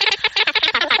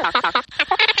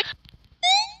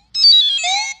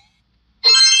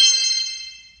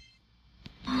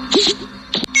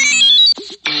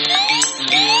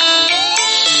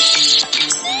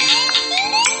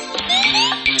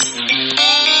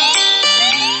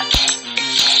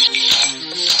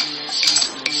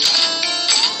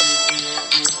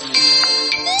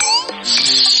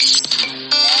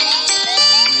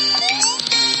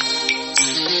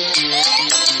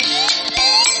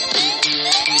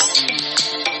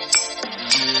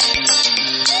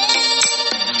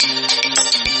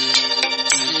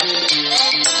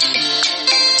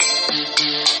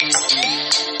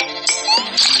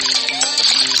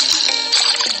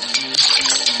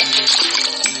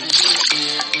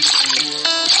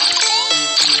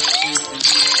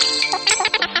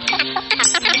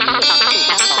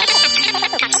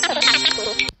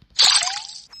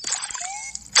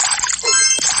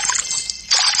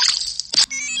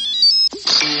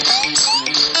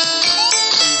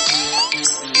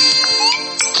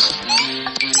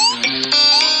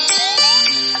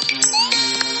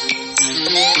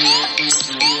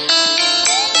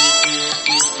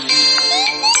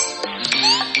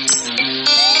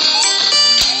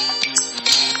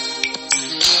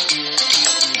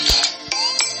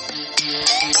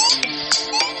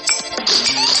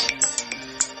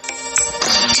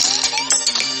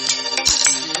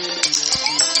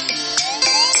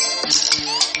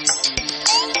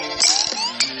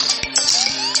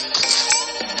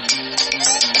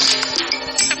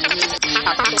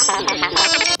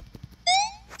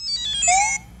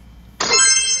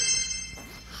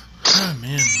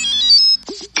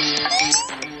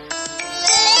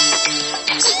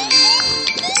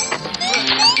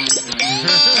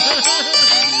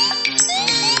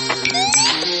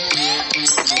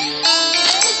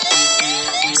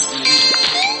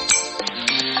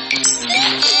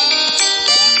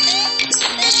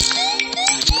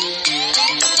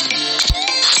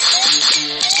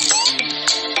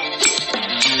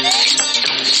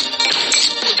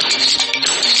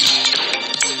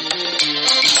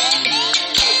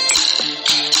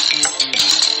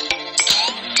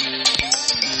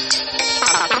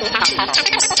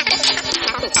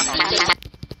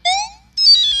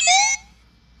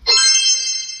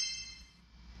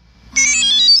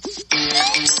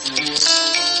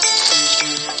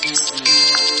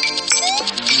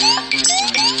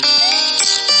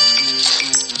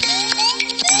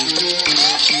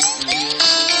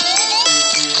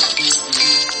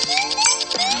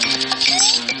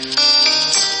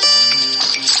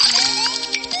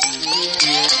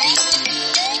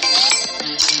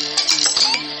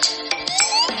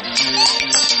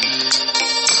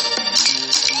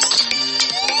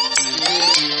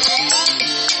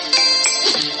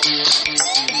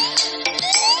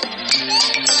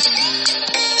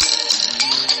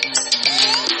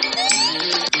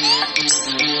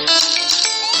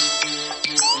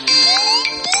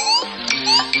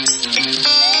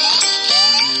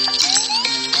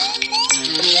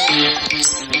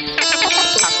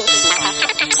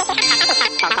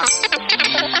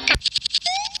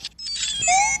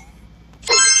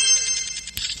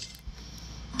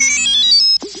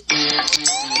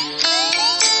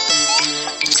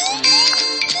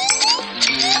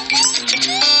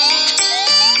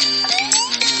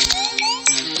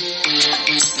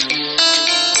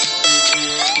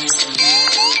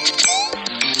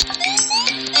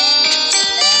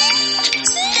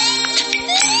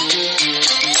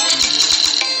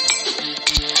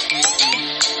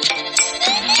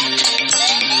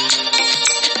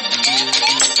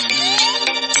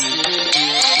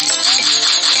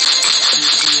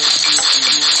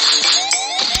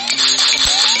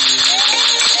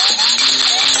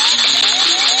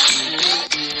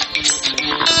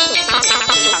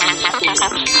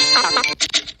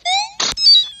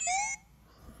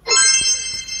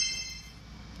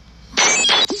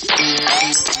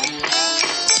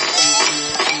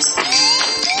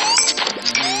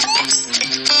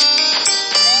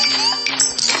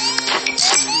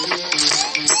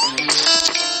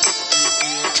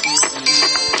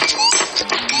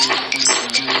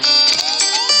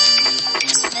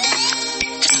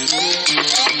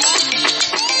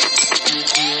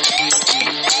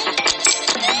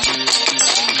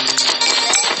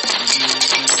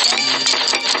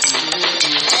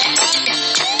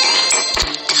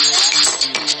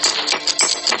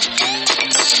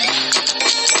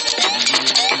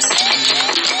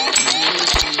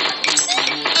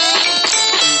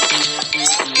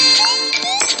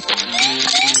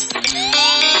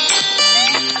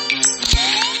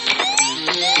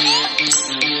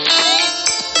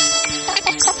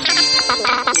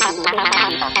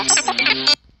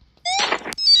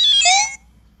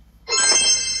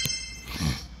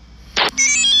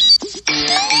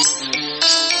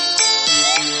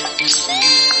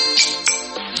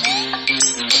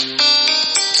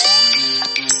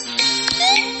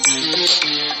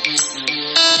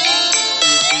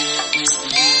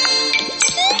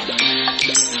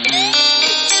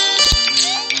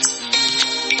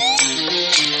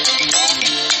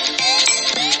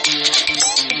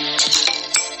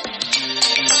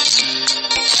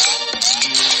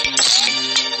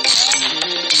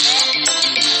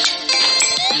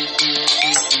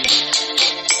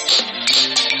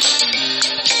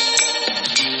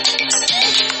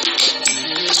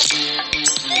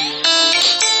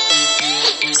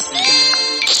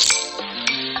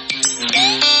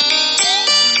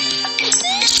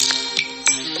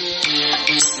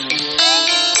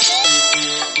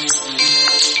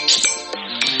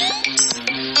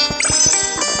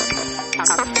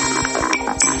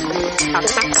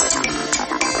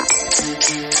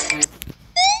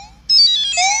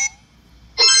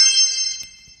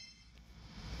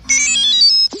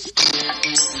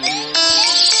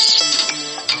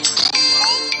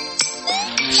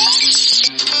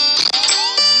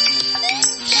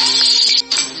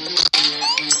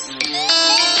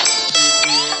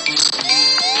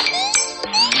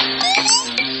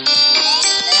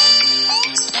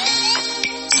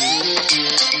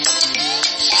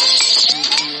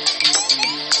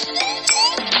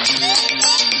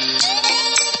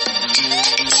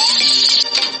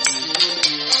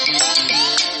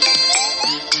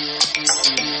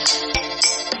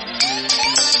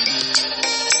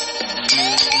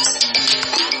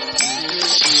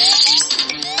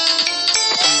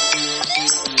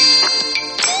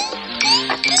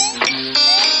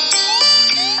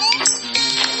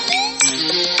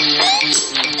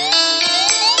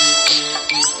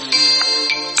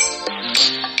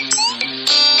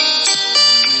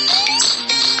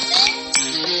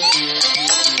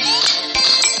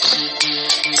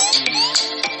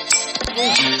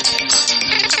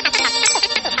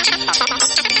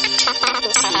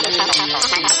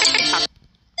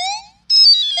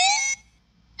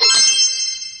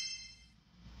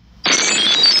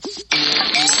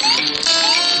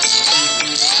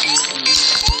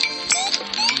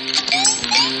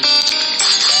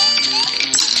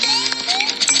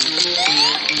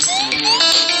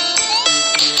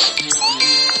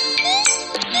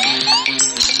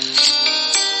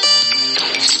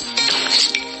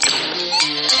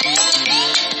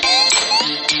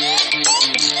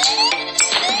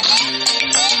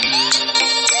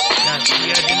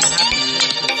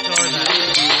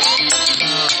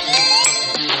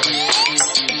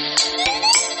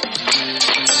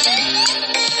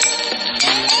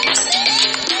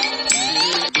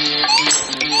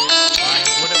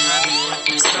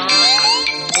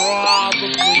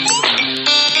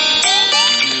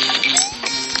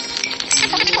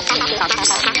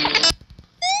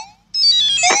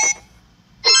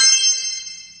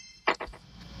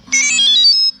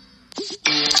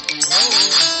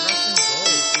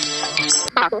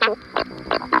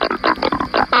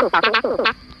 Get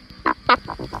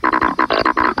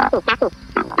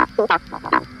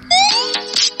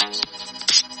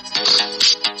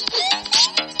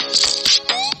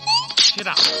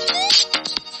out.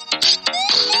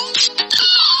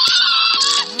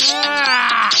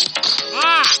 Ah!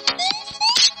 Ah!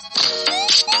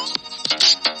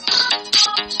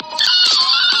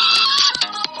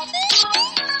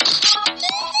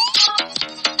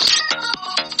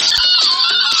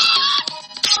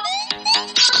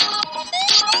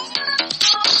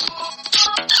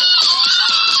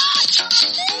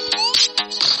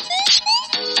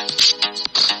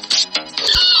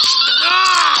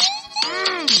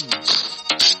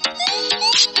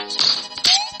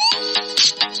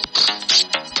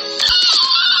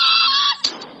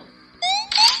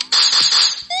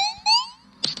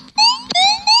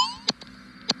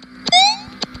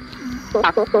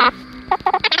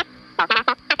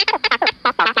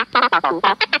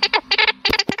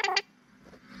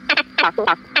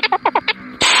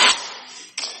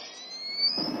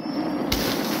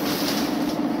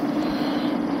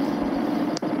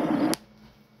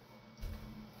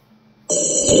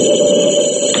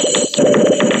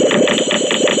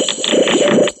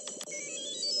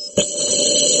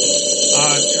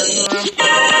 Turn around.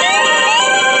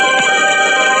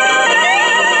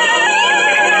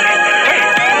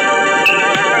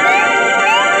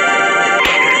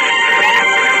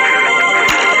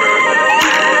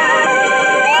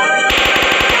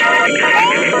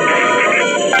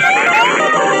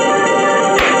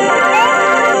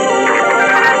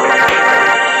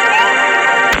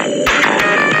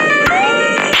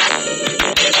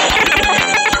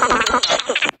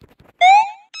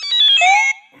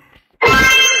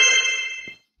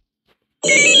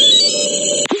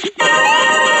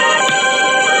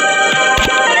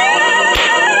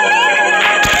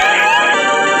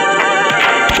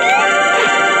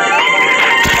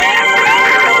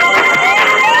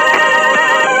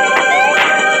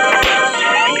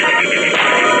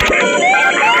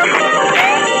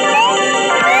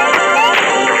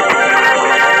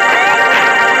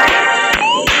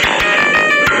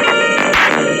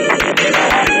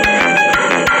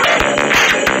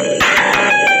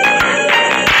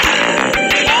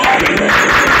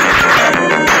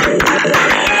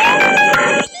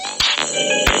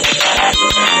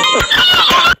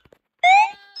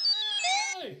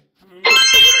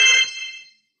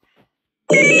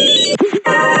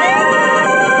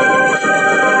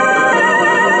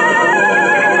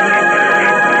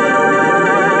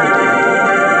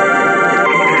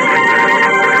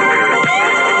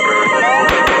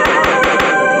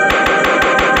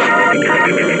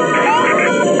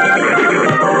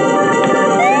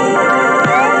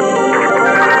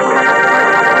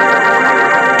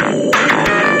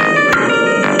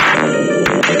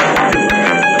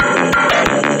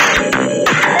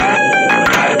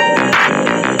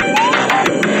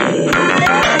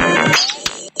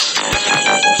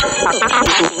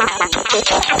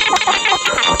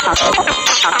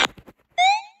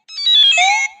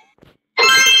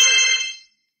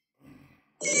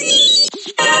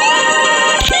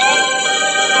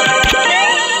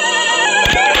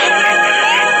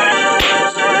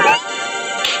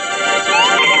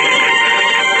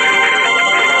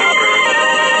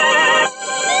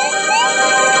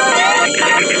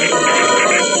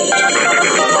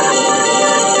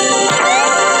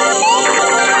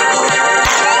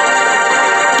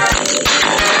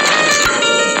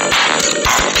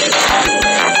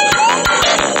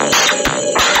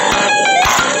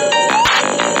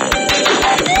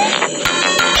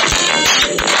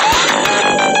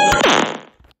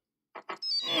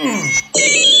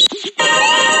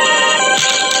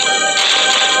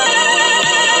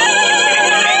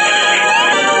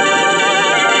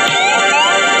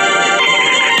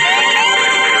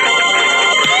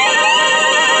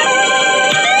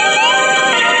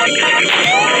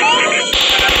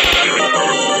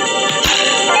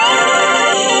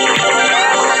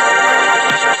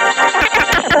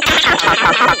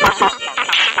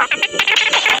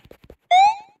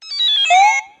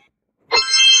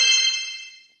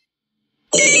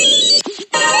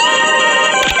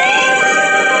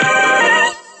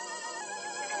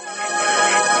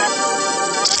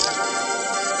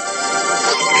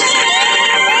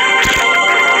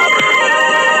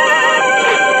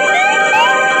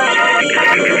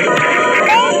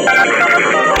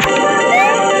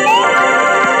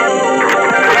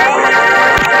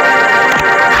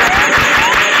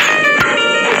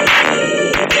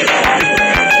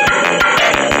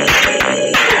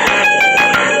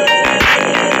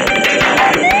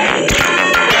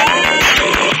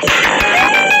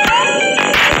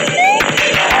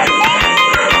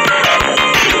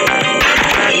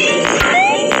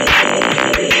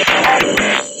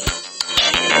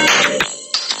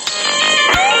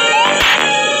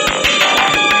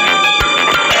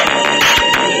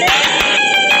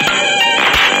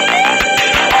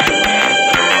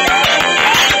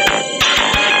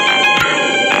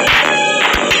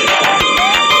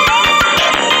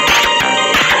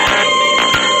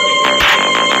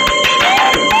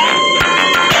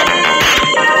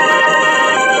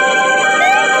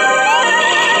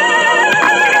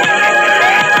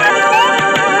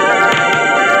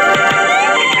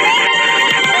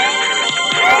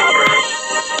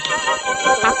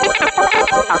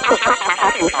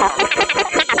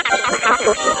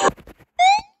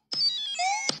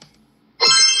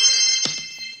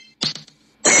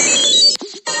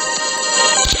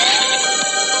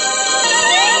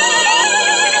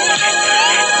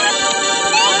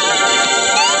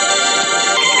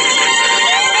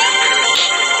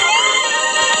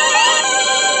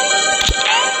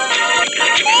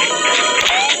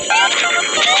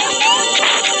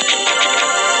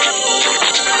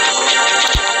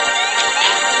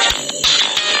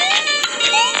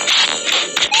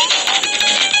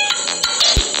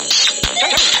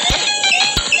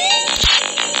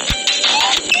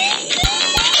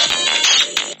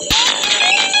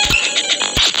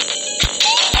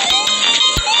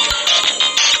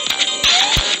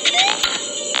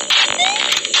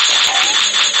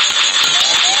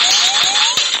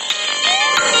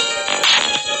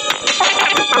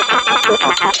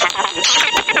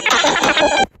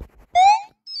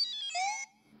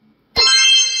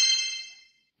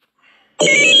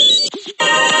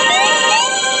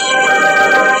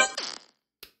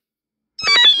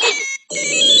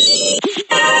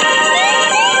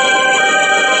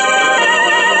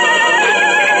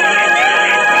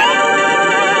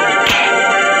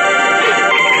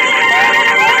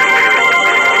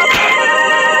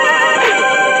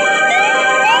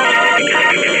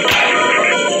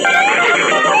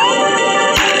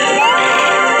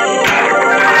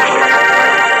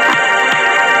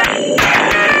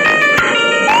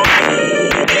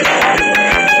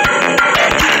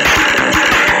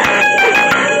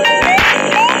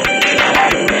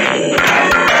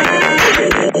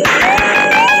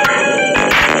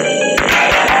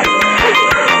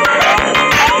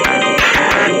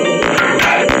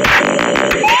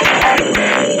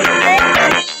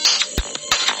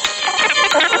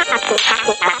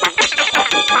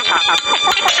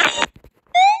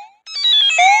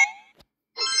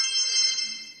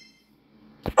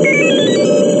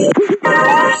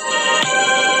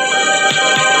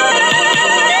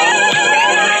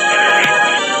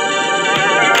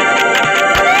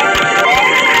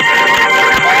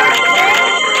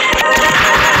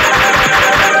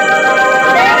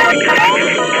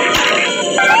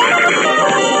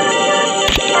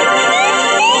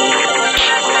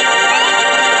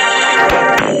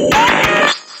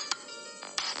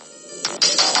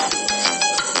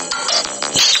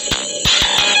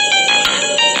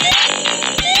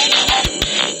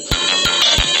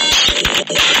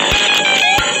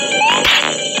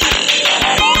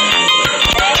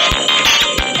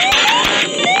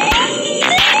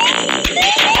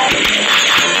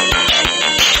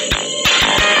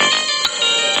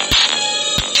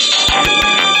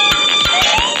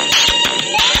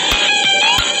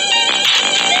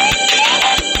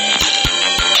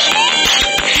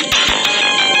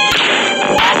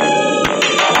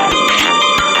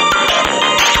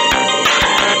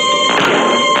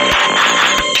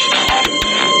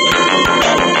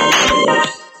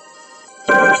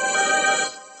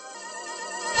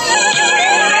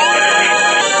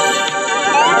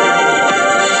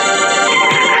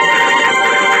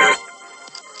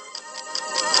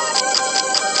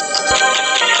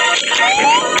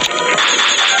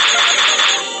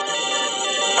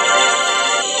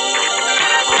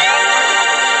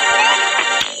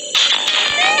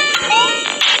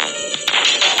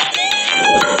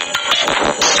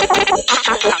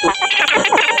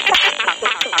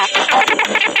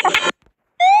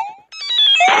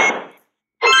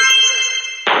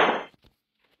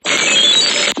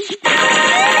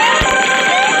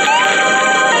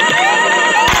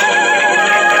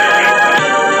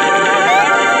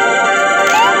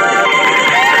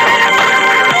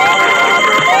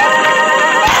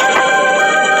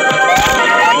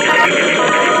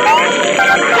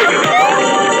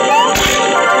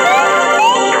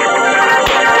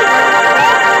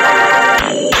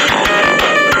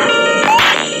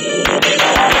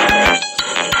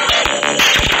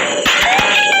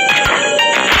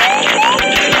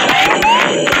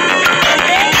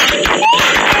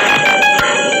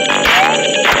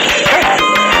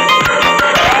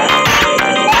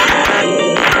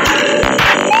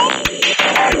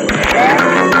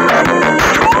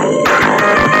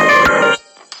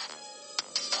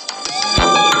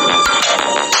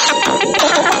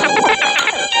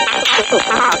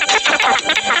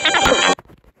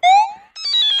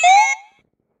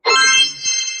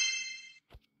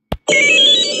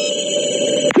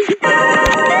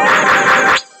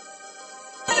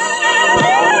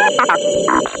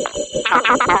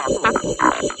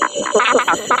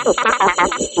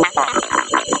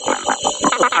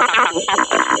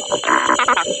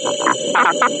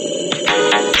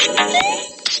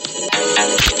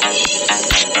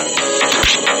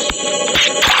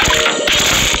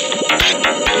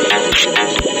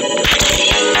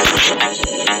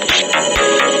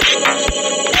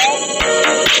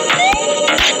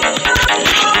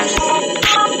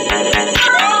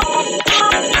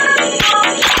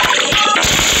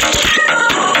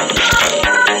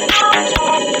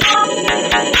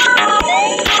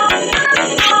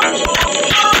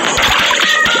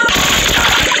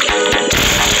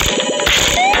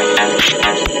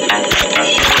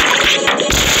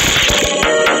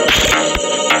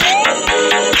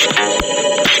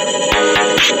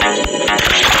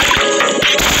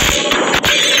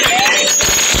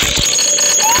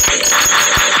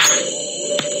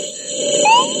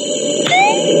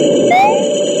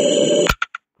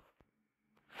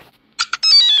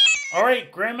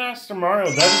 Alright, Grandmaster Mario,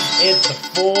 that is it. The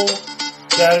full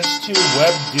Dadish 2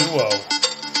 web duo.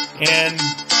 And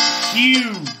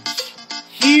huge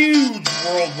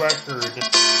world record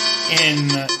in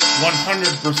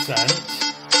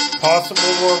 100%.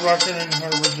 Possible world record in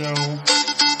Herbajo.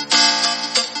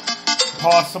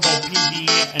 Possible PB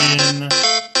in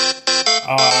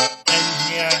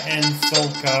Engia and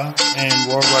Solka. And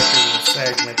world record in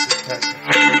Segment Detective.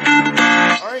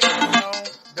 Alright,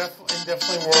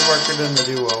 definitely world record in the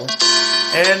duo.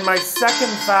 And my second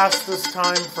fastest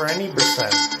time for any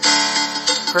percent.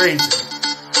 Crazy.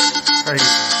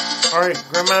 Alright,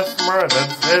 Grandmaster Mario,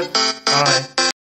 that's it. Bye.